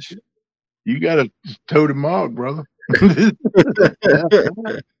doing this? You got to toe the mark, brother.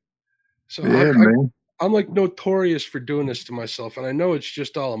 So man. I'm like notorious for doing this to myself, and I know it's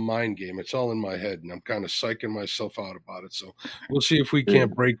just all a mind game. It's all in my head, and I'm kind of psyching myself out about it. So we'll see if we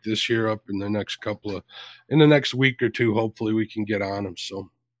can't break this year up in the next week or two. Hopefully, we can get on them. So,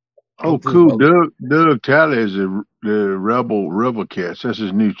 cool. Doug Talley is the Rebel River Cats. That's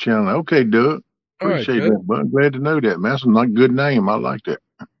his new channel. Okay, Doug. Appreciate that, bud. Glad to know that, man. That's a good name. I like that.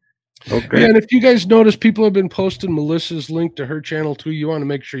 Okay. Yeah, and if you guys notice, people have been posting Melissa's link to her channel too. You want to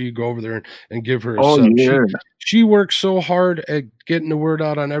make sure you go over there and give her a sub. Yeah. She works so hard at getting the word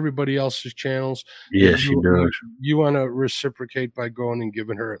out on everybody else's channels. Yes, she does. You want to reciprocate by going and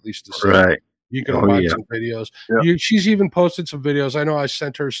giving her at least a sub. Right. You can watch some videos. Yep. She's even posted some videos. I know I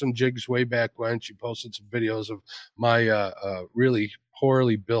sent her some jigs way back when. She posted some videos of my really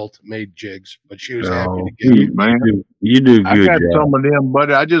poorly made jigs, but she was happy to get them. Man. You do good. I got some of them,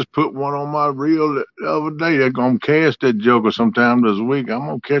 buddy. I just put one on my reel the other day. They're going to cast that joker sometime this week. I'm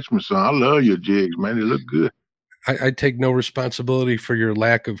going to catch me some. I love your jigs, man. They look good. I take no responsibility for your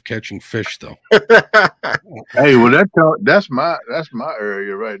lack of catching fish, though. Hey, well, that's my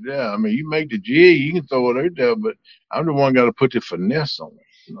area right there. I mean, you make the jig, you can throw it out there, but I'm the one got to put the finesse on it.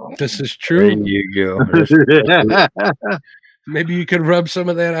 You know? This is true. There you go. Maybe you could rub some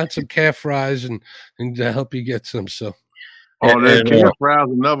of that on some calf fries and help you get some. So, that calf fries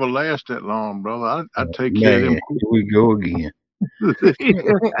will never last that long, brother. I take care of them. Here we go again.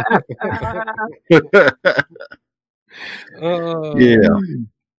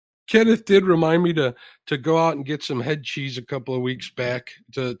 Kenneth did remind me to go out and get some head cheese a couple of weeks back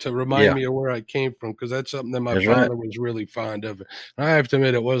to remind me of where I came from, because that's something that my father was really fond of. I have to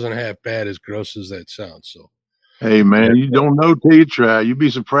admit, it wasn't half bad, as gross as that sounds. So, hey man, you don't know till you try. You'd be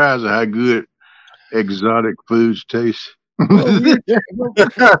surprised at how good exotic foods taste. A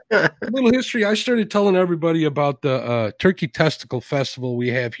little history. I started telling everybody about the Turkey Testicle Festival we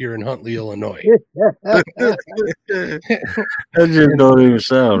have here in Huntley, Illinois. That just don't even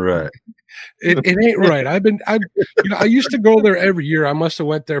sound right. It ain't right. I used to go there every year. I must have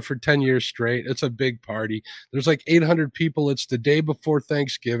went there for 10 years straight. It's a big party. There's like 800 people. It's the day before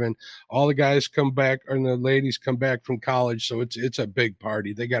Thanksgiving. All the guys come back, and the ladies come back from college. So it's a big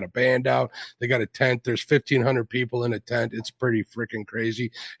party. They got a band out. They got a tent. There's 1,500 people in a tent. It's pretty freaking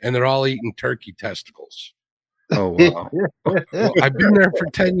crazy. And they're all eating turkey testicles. Oh, wow. Well, I've been there for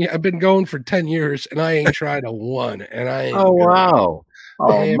 10 years. I've been going for 10 years, and I ain't tried a one. And I ain't. Oh, wow.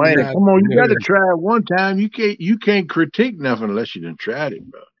 Oh man, come on! You got to try it one time. You can't critique nothing unless you done tried it,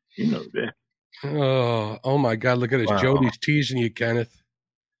 bro. You know that. Oh my God! Look at this. Wow. Jody's teasing you, Kenneth.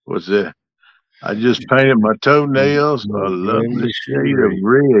 What's that? I just painted my toenails a lovely shade of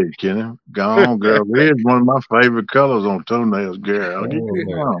red, Kenneth. Gone, girl. Red's one of my favorite colors on toenails, girl.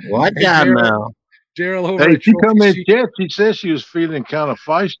 Watch out now. Daryl over hey, she come in chat. She said she was feeling kind of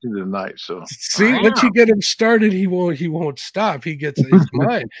feisty tonight. So see, once you get him started, he won't stop. He gets his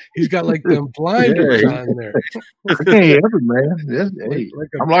mind. He's got like them blinders on there. Hey, every man.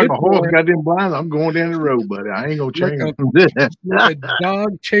 I'm like a horse got them blinders. I'm going down the road, buddy. I ain't gonna change. Like a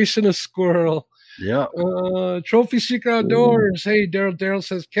dog chasing a squirrel. Yeah. Trophy Seeker Outdoors. Hey, Daryl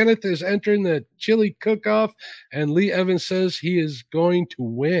says Kenneth is entering the chili cook-off, and Lee Evans says he is going to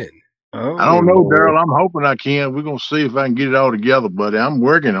win. Oh, I don't know, Daryl. I'm hoping I can. We're going to see if I can get it all together, buddy. I'm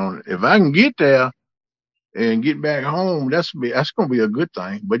working on it. If I can get there and get back home, that's going to be a good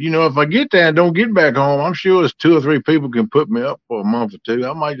thing. But, if I get there and don't get back home, I'm sure there's 2 or 3 people can put me up for a month or 2.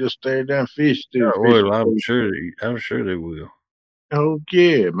 I might just stay down and fish. I'm sure they will. Oh,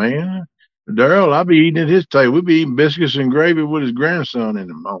 yeah, man. Daryl, I'll be eating at his table. We'll be eating biscuits and gravy with his grandson in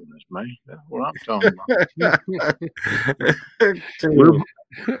the mornings, man. That's what I'm talking about.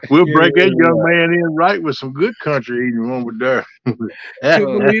 We'll break that young man in right with some good country eating one with Daryl.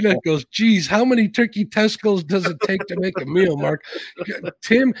 Melina goes, geez, how many turkey testicles does it take to make a meal, Mark?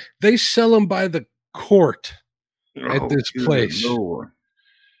 Tim, they sell them by the quart at this place.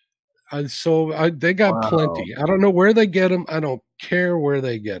 So they got plenty. I don't know where they get them. I don't care where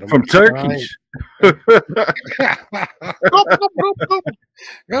they get them. From turkeys.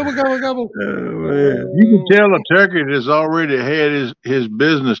 Gobble, gobble, gobble. You can tell a turkey that's already had his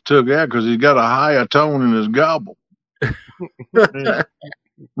business took out because he's got a higher tone in his gobble.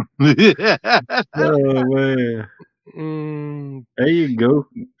 Oh man. There you go.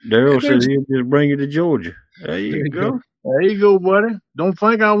 Daryl said he'll just bring you to Georgia. There you go. There you go, buddy. Don't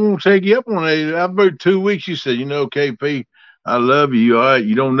think I won't take you up on it. After 2 weeks, you said, KP, I love you. All right,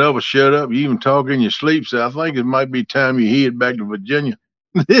 you don't never shut up. You even talk in your sleep. So I think it might be time you head back to Virginia.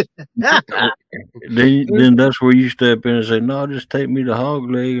 Then that's where you step in and say, no, just take me to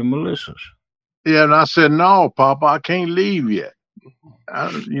Hawgleg and Melissa's. Yeah, and I said, no, Papa, I can't leave yet.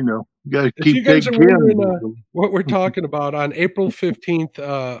 You got to keep taking care of me. What we're talking about, on April 15th,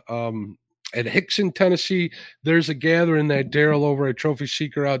 at Hickson, Tennessee, there's a gathering that Daryl over at Trophy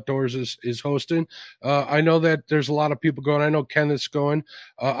Seeker Outdoors is hosting. I know that there's a lot of people going. I know Kenneth's going.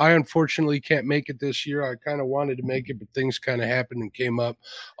 I unfortunately can't make it this year. I kind of wanted to make it, but things kind of happened and came up.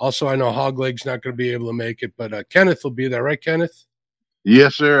 Also, I know Hogleg's not going to be able to make it, but Kenneth will be there, right, Kenneth?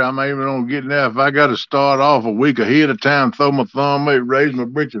 Yes, sir. I'm even on getting there. If I got to start off a week ahead of time, throw my thumb up, raise my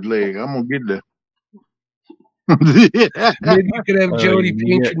britches leg, I'm going to get there. Maybe you could have Jody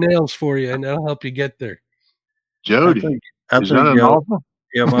paint your nails for you, and that'll help you get there. Jody, I think that an offer?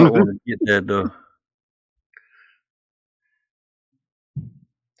 Yeah, I might want to get that though.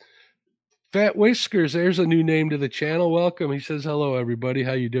 Fat Whiskers, there's a new name to the channel. Welcome. He says, hello, everybody.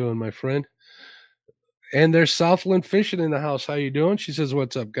 How you doing, my friend? And there's Southland Fishing in the house. How you doing? She says,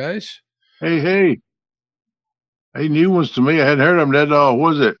 what's up, guys? Hey, new ones to me. I hadn't heard of them. That,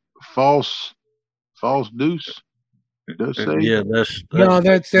 what is it? False Deuce? Yeah, that's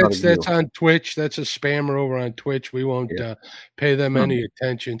on Twitch. That's a spammer over on Twitch. We won't pay them any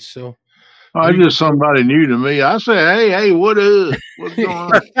attention. So I just somebody new to me. I say, hey, what is? What's going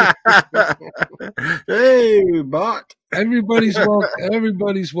on? Hey, bot. Everybody's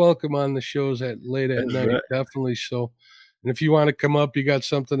welcome on the shows at late at night. Right. Definitely so. And if you want to come up, you got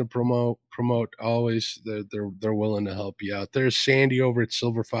something to promote. Always, they're willing to help you out. There's Sandy over at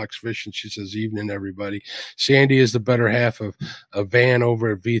Silver Fox Fishing. She says, "Evening, everybody." Sandy is the better half of a Van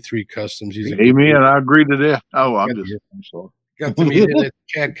over at V3 Customs. Amen. I agree to that. Oh, I'm sorry. Got to meet him at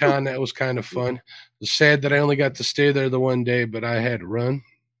Cat Con. That was kind of fun. It's sad that I only got to stay there the one day, but I had to run.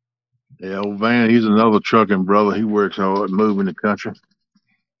 Yeah, old Van, he's another trucking brother. He works hard moving the country.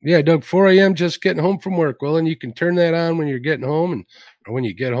 Yeah, Doug, 4 a.m. just getting home from work. Well, and you can turn that on when you're getting home or when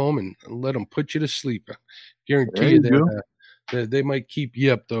you get home and let them put you to sleep. I guarantee you that they might keep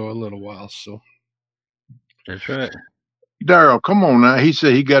you up, though, a little while. So that's right. Daryl, come on now. He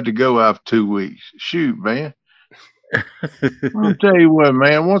said he got to go after 2 weeks. Shoot, man. I'll tell you what,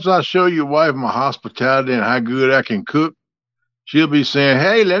 man. Once I show your wife my hospitality and how good I can cook, she'll be saying,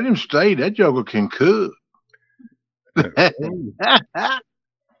 hey, let him stay. That joker can cook.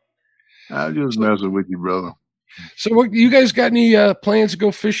 I'm just messing with you, brother. So what, you guys got any plans to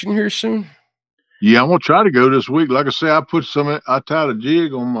go fishing here soon? Yeah, I'm going to try to go this week. Like I say, I tied a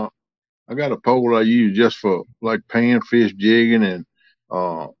jig on I got a pole I use just for like panfish jigging and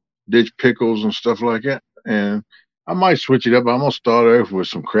ditch pickles and stuff like that. And I might switch it up. I'm going to start off with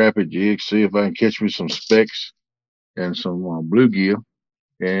some crappie jigs, see if I can catch me some specks and some bluegill.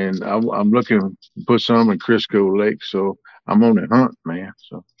 And I'm looking to put some in Crisco Lake. So I'm on the hunt, man.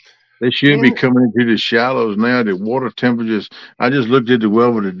 So they should be coming into the shallows now. The water temperatures, I just looked at the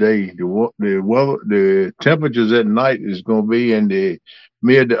weather today. The temperatures at night is going to be in the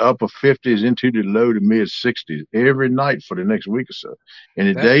mid to upper 50s into the low to mid 60s every night for the next week or so. And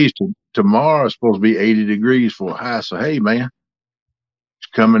the days tomorrow is supposed to be 80 degrees for a high. So, hey, man, it's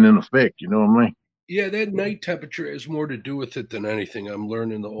coming in effect. You know what I mean? Yeah, that night temperature has more to do with it than anything. I'm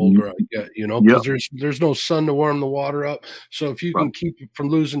learning the older I get, because there's no sun to warm the water up. So if you can keep it from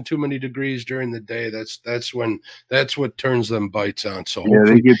losing too many degrees during the day, that's what turns them bites on. So yeah,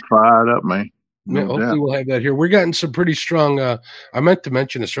 they get fired up, man. No hopefully we'll have that here. We're getting some pretty strong. I meant to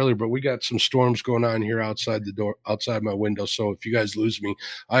mention this earlier, but we got some storms going on here outside the door, outside my window. So if you guys lose me,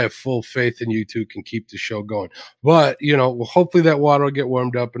 I have full faith in you two can keep the show going. But hopefully that water will get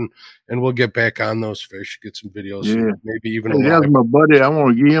warmed up and we'll get back on those fish, get some videos, maybe even. Hey, that's my buddy. I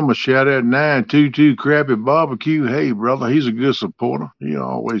want to give him a shout out. 922 Crappie Barbecue. Hey, brother, he's a good supporter. He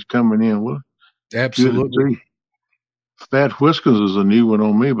always coming in with it. Absolutely. Fat Whiskers is a new one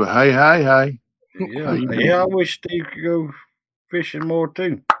on me, but hey. Yeah, I wish Steve could go fishing more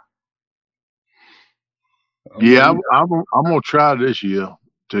too. Yeah, I'm gonna try this year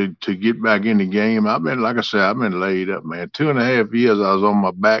to get back in the game. I've been laid up, man. 2.5 years I was on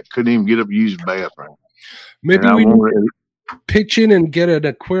my back, couldn't even get up to use the bathroom. Maybe we need to pitch in and get an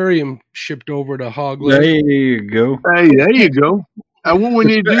aquarium shipped over to Hawgleg. There you go. Hey, there you go. What we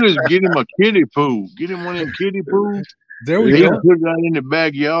need to do is get him a kiddie pool. Get him one of them kiddie pools. There we He go. can put it out in the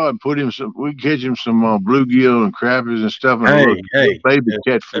backyard and put him some. We catch him some bluegill and crappies and stuff, and a little baby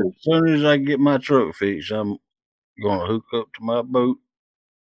catfish. As soon as I get my truck fixed, I'm gonna hook up to my boat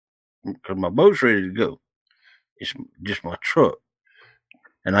because my boat's ready to go. It's just my truck,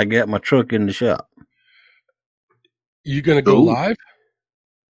 and I got my truck in the shop. You gonna go live?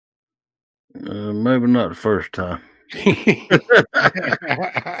 Maybe not the first time.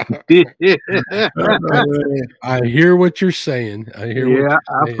 I hear what you're saying. I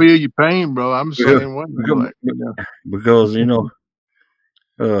feel your pain, bro. I'm the same way. Because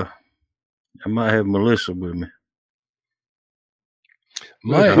I might have Melissa with me.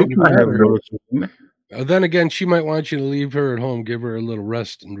 Then again, she might want you to leave her at home, give her a little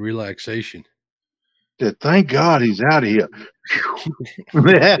rest and relaxation. Thank God he's out of here.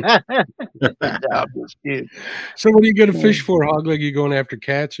 So what are you going to fish for, Hawgleg? Are you going after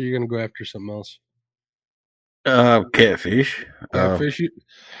cats or are you going to go after something else? Catfish. Catfish?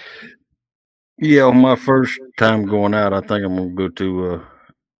 Yeah, on my first time going out, I think I'm going to go to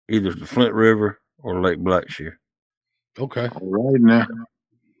either the Flint River or Lake Blackshear. Okay. All right now.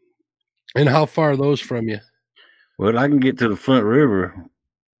 And how far are those from you? Well, I can get to the Flint River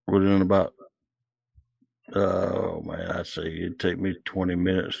within about I'd say it'd take me 20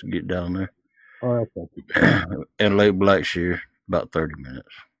 minutes to get down there. Oh, that's not too bad. And Lake Blackshear, about 30 minutes.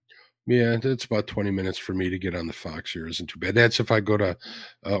 Yeah, it's about 20 minutes for me to get on the Fox here. Isn't too bad. That's if I go to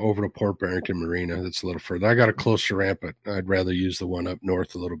over to Port Barrington Marina. That's a little further. I got a closer ramp, but I'd rather use the one up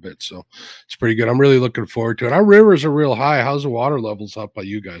north a little bit. So it's pretty good. I'm really looking forward to it. Our rivers are real high. How's the water levels up by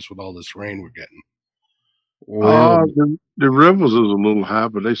you guys with all this rain we're getting? Well, the rivers is a little high,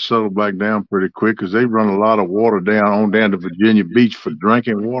 but they settle back down pretty quick because they run a lot of water down to Virginia Beach for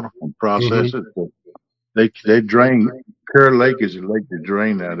drinking water and process it. So they drain. Kerr Lake is a lake that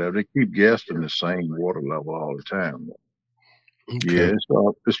drain out of. They keep gassing the same water level all the time. Okay. Yeah,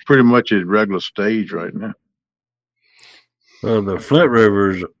 it's pretty much a regular stage right now. Well, the Flint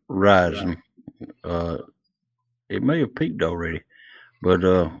River's rising. It may have peaked already, but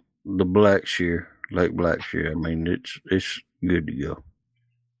the Blackshear. Lake Blackshear. I mean, it's good to go.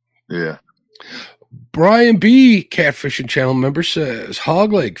 Yeah. Brian B, Catfishing Channel member, says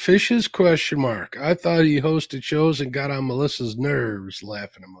Hawgleg fishes ? I thought he hosted shows and got on Melissa's nerves.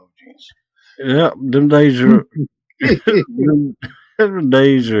 Laughing emojis. Yeah, them days are them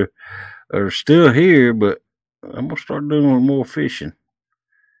days are still here, but I'm gonna start doing more fishing.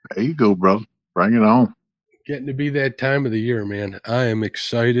 There you go, bro. Bring it on. Getting to be that time of the year, man. I am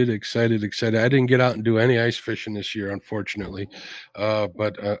excited. I didn't get out and do any ice fishing this year, unfortunately.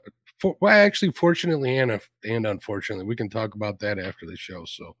 Fortunately and unfortunately, we can talk about that after the show.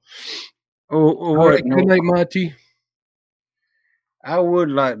 So, all right. Good night, Monty. I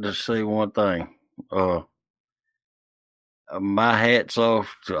would like to say one thing. My hat's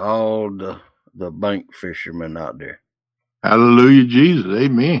off to all the bank fishermen out there. Hallelujah, Jesus.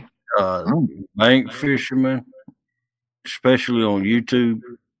 Amen. Bank fishermen, especially on YouTube,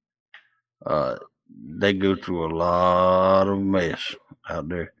 they go through a lot of mess out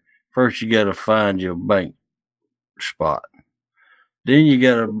there. First, you got to find your bank spot. Then you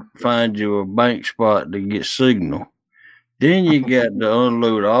got to find your bank spot to get signal. Then you got to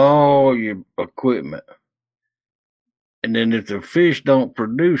unload all your equipment. And then if the fish don't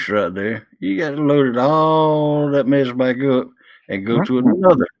produce right there, you got to load it all that mess back up and go to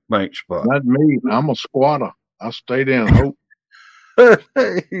another bank spot. Not me. I'm a squatter. I stay there and hope.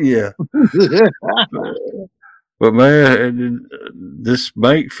 Yeah. But man, this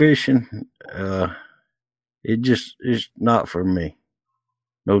bank fishing, it's not for me.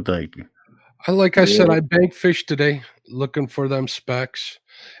 No, thank you. I said, I bank fish today looking for them specs.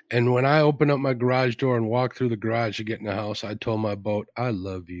 And when I open up my garage door and walk through the garage to get in the house, I told my boat, I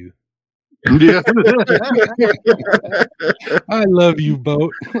love you. Yeah. I love you,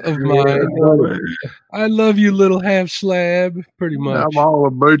 boat of mine. I love you, little half slab, pretty much. I'm all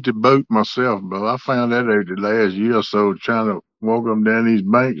about the boat myself, bro. I found that out the last year or so trying to walk them down these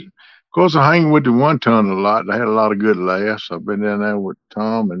banks. Of course, I hang with the 1 ton a lot. I had a lot of good laughs. I've been down there with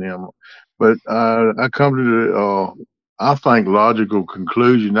Tom and them. But I come to the, I think, logical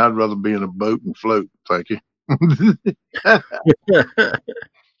conclusion. I'd rather be in a boat and float. Thank you.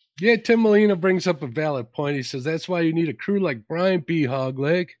 Yeah, Tim Molina brings up a valid point. He says that's why you need a crew like Brian B.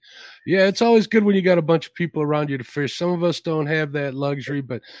 Hawgleg. Yeah, it's always good when you got a bunch of people around you to fish. Some of us don't have that luxury,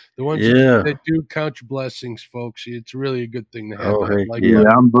 but the ones that do, count your blessings, folks. It's really a good thing to have.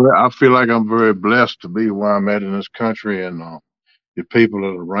 I feel like I'm very blessed to be where I'm at in this country, and the people that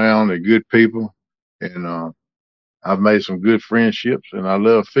are around, they're good people, and I've made some good friendships, and I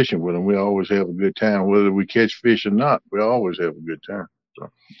love fishing with them. We always have a good time, whether we catch fish or not. We always have a good time. So.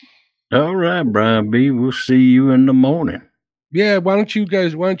 All right, Brian B. We'll see you in the morning. Yeah, why don't you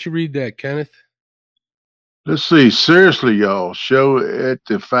read that, Kenneth? Let's see. Seriously, y'all, show at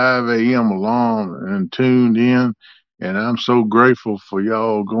the 5 a.m. alarm and tuned in, and I'm so grateful for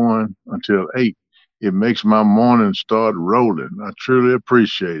y'all going until 8. It makes my morning start rolling. I truly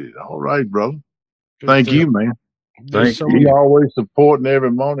appreciate it. All right, brother. Thank you, man. Thank you. He always supporting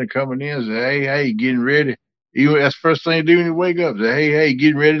every morning coming in. Say, hey, getting ready. That's the first thing you do when you wake up. Say, hey,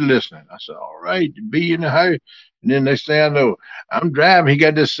 getting ready, listening. I said, all right, be in the house. And then next thing I know, I'm driving. He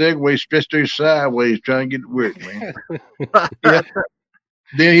got this Segway stretched through sideways trying to get to work, man. Yeah.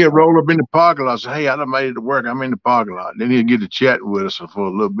 Then he'll roll up in the parking lot. Say, hey, I done made it to work. I'm in the parking lot. Then he'll get to chat with us for a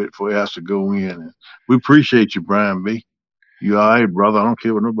little bit before he has to go in. And we appreciate you, Brian B. You all right, brother? I don't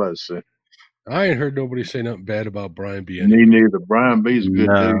care what nobody says. I ain't heard nobody say nothing bad about Brian B. Anyway. Me neither. Brian B's a good dude.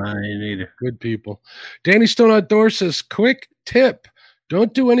 I ain't either. Good people. Danny Stone Outdoors says, quick tip.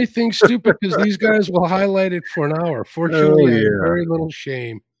 Don't do anything stupid because these guys will highlight it for an hour. Fortunately, I have very little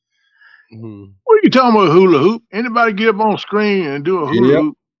shame. Mm-hmm. What are you talking about, hula hoop? Anybody get up on screen and do a hula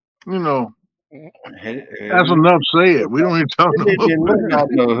hoop? You know, that's enough said. We don't even talk about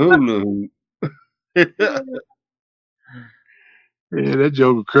no hula hoop. Yeah, that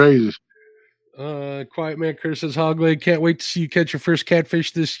joke crazy. Quiet Man Chris says, Hawgleg, can't wait to see you catch your first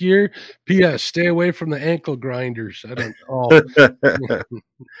catfish this year. P.S. Stay away from the ankle grinders. I don't. Oh. What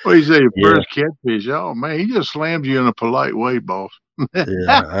do you say? Your first catfish? Oh man, he just slams you in a polite way, boss. Yeah,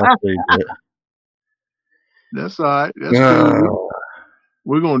 I think that. That's all right. That's cool.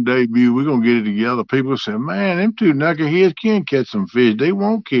 We're gonna debut. We're gonna get it together. People say, man, them two knuckleheads can catch some fish. They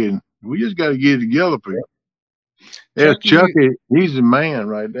won't kid. We just got to get it together, people. Yeah, Chucky, he's the man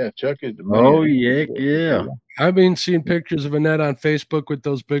right there. Chucky's the man. Oh, yeah. I've been seeing pictures of Annette on Facebook with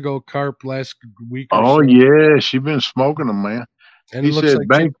those big old carp last week or so. Yeah, she been smoking them, man. And he said, like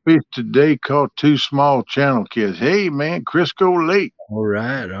Bankfish today caught 2 small channel kids. Hey, man, Crisco Lake. All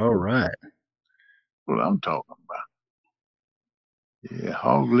right. What I'm talking about. Yeah,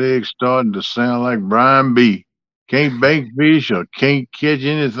 Hawgleg starting to sound like Brian B. Can't bank fish or can't catch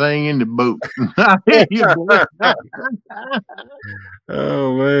anything in the boat.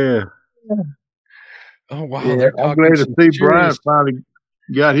 Oh, man. Oh, wow. Yeah, I'm glad to see Brian finally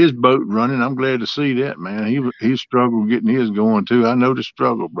got his boat running. I'm glad to see that, man. He struggled getting his going, too. I know the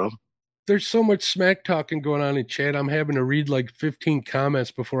struggle, brother. There's so much smack talking going on in chat. I'm having to read like 15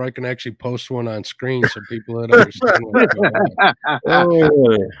 comments before I can actually post one on screen so people that understand what's going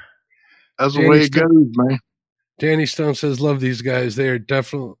on. That's the way it goes, man. Danny Stone says, love these guys. They're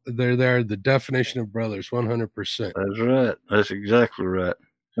the definition of brothers, 100%. That's right. That's exactly right.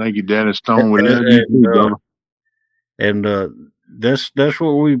 Thank you, Danny Stone. We love you too, brother. And that's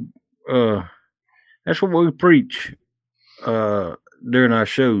what we preach during our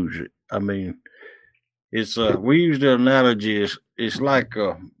shows. I mean, it's we use the analogy it's like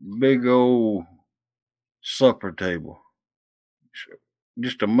a big old supper table.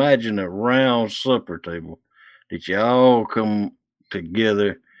 Just imagine a round supper table that you all come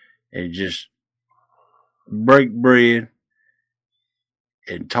together and just break bread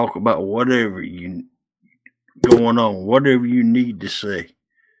and talk about whatever you going on, whatever you need to say.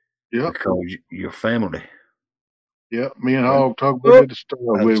 Yeah, because your family. Yeah, me and Hog talked about it at the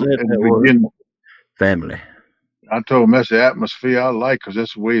start. At the beginning. Family. I told him that's the atmosphere I like because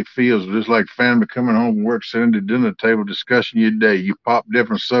that's the way it feels. Just like family coming home from work, sitting at the dinner table, discussing your day. You pop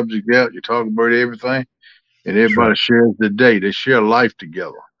different subjects out, you talk about everything, and everybody shares the day. They share life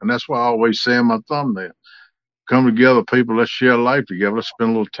together. And that's why I always say in my thumbnail, come together, people, let's share life together. Let's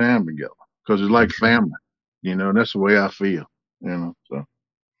spend a little time together because it's like family. You know, that's the way I feel, you know, so.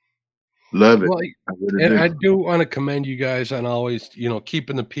 Love it. Well, and I do want to commend you guys on always,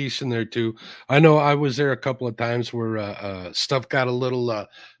 keeping the peace in there too. I know I was there a couple of times where stuff got a little not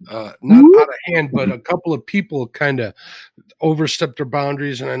out of hand, but a couple of people kind of overstepped their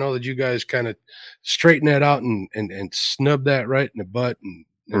boundaries, and I know that you guys kind of straightened that out and snubbed that right in the butt and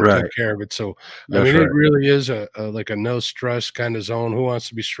took care of it. So I mean, it really is a like a no stress kind of zone. Who wants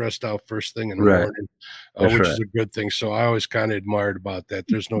to be stressed out first thing in the morning? Which is a good thing. So I always kind of admired about that.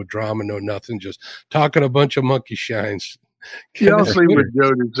 There's no drama, no nothing, just talking a bunch of monkey shines. Y'all see what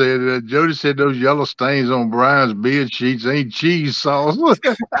Jody said? Jody said those yellow stains on Brian's bed sheets ain't cheese sauce. You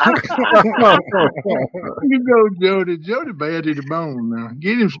go, Jody. Jody bad to the bone now.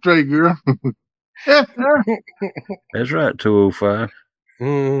 Get him straight, girl. That's right, 205.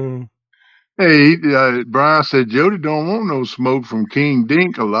 Hey, Brian said Jody don't want no smoke from King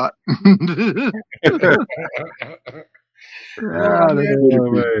Dink a lot. Oh,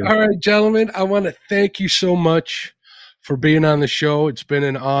 man. All right, gentlemen, I want to thank you so much for being on the show. It's been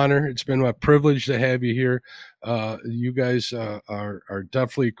an honor. It's been my privilege to have you here. You guys are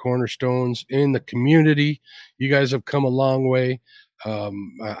definitely cornerstones in the community. You guys have come a long way.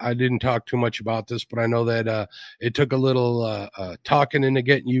 I didn't talk too much about this, but I know that it took a little talking into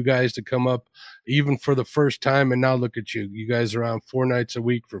getting you guys to come up even for the first time. And now look at you. You guys are on 4 nights a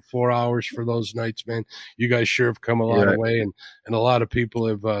week for 4 hours for those nights, man. You guys sure have come a lot of way. And a lot of people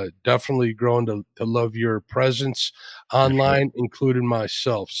have definitely grown to love your presence online, including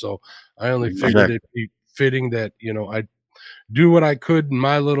myself. So I only figured it'd be fitting that, you know, I'd do what I could in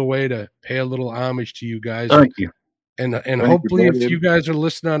my little way to pay a little homage to you guys. Thank you. And hopefully, if you guys are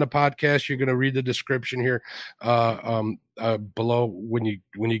listening on the podcast, you're going to read the description here below when you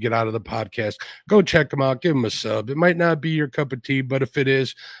get out of the podcast. Go check them out. Give them a sub. It might not be your cup of tea, but if it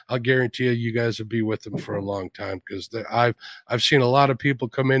is, I'll guarantee you guys will be with them for a long time, because I've seen a lot of people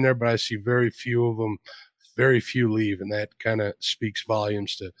come in there, but I see very few of them. Very few leave, and that kind of speaks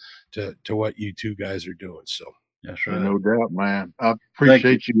volumes to what you two guys are doing. So that's right. No doubt, man. I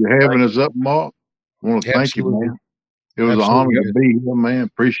appreciate you having us up, Mark. I want to thank you, man. It was an honor to be here, man.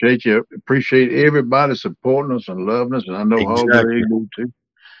 Appreciate you. Appreciate everybody supporting us and loving us. And I know Hawgleg do too.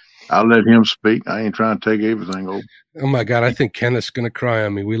 I'll let him speak. I ain't trying to take everything over. Oh my God, I think Kenneth's gonna cry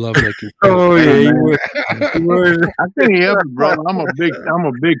on me. We love making. Oh yeah, I can't help it, bro. I'm a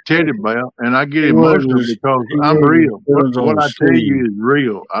big teddy bear, and I get emotional because I'm real. What I tell you is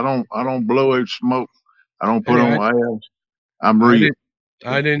real. I don't blow out smoke. I don't put on ass. I'm real.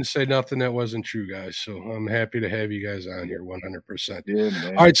 I didn't say nothing that wasn't true, guys. So I'm happy to have you guys on here 100%. Yeah,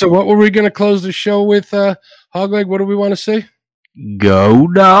 man. All right. So what were we going to close the show with, Hawgleg? What do we want to say? Go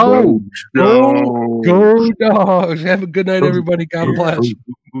Dogs. Go Dogs. Have a good night, everybody. God bless.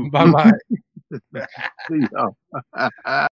 Bye-bye.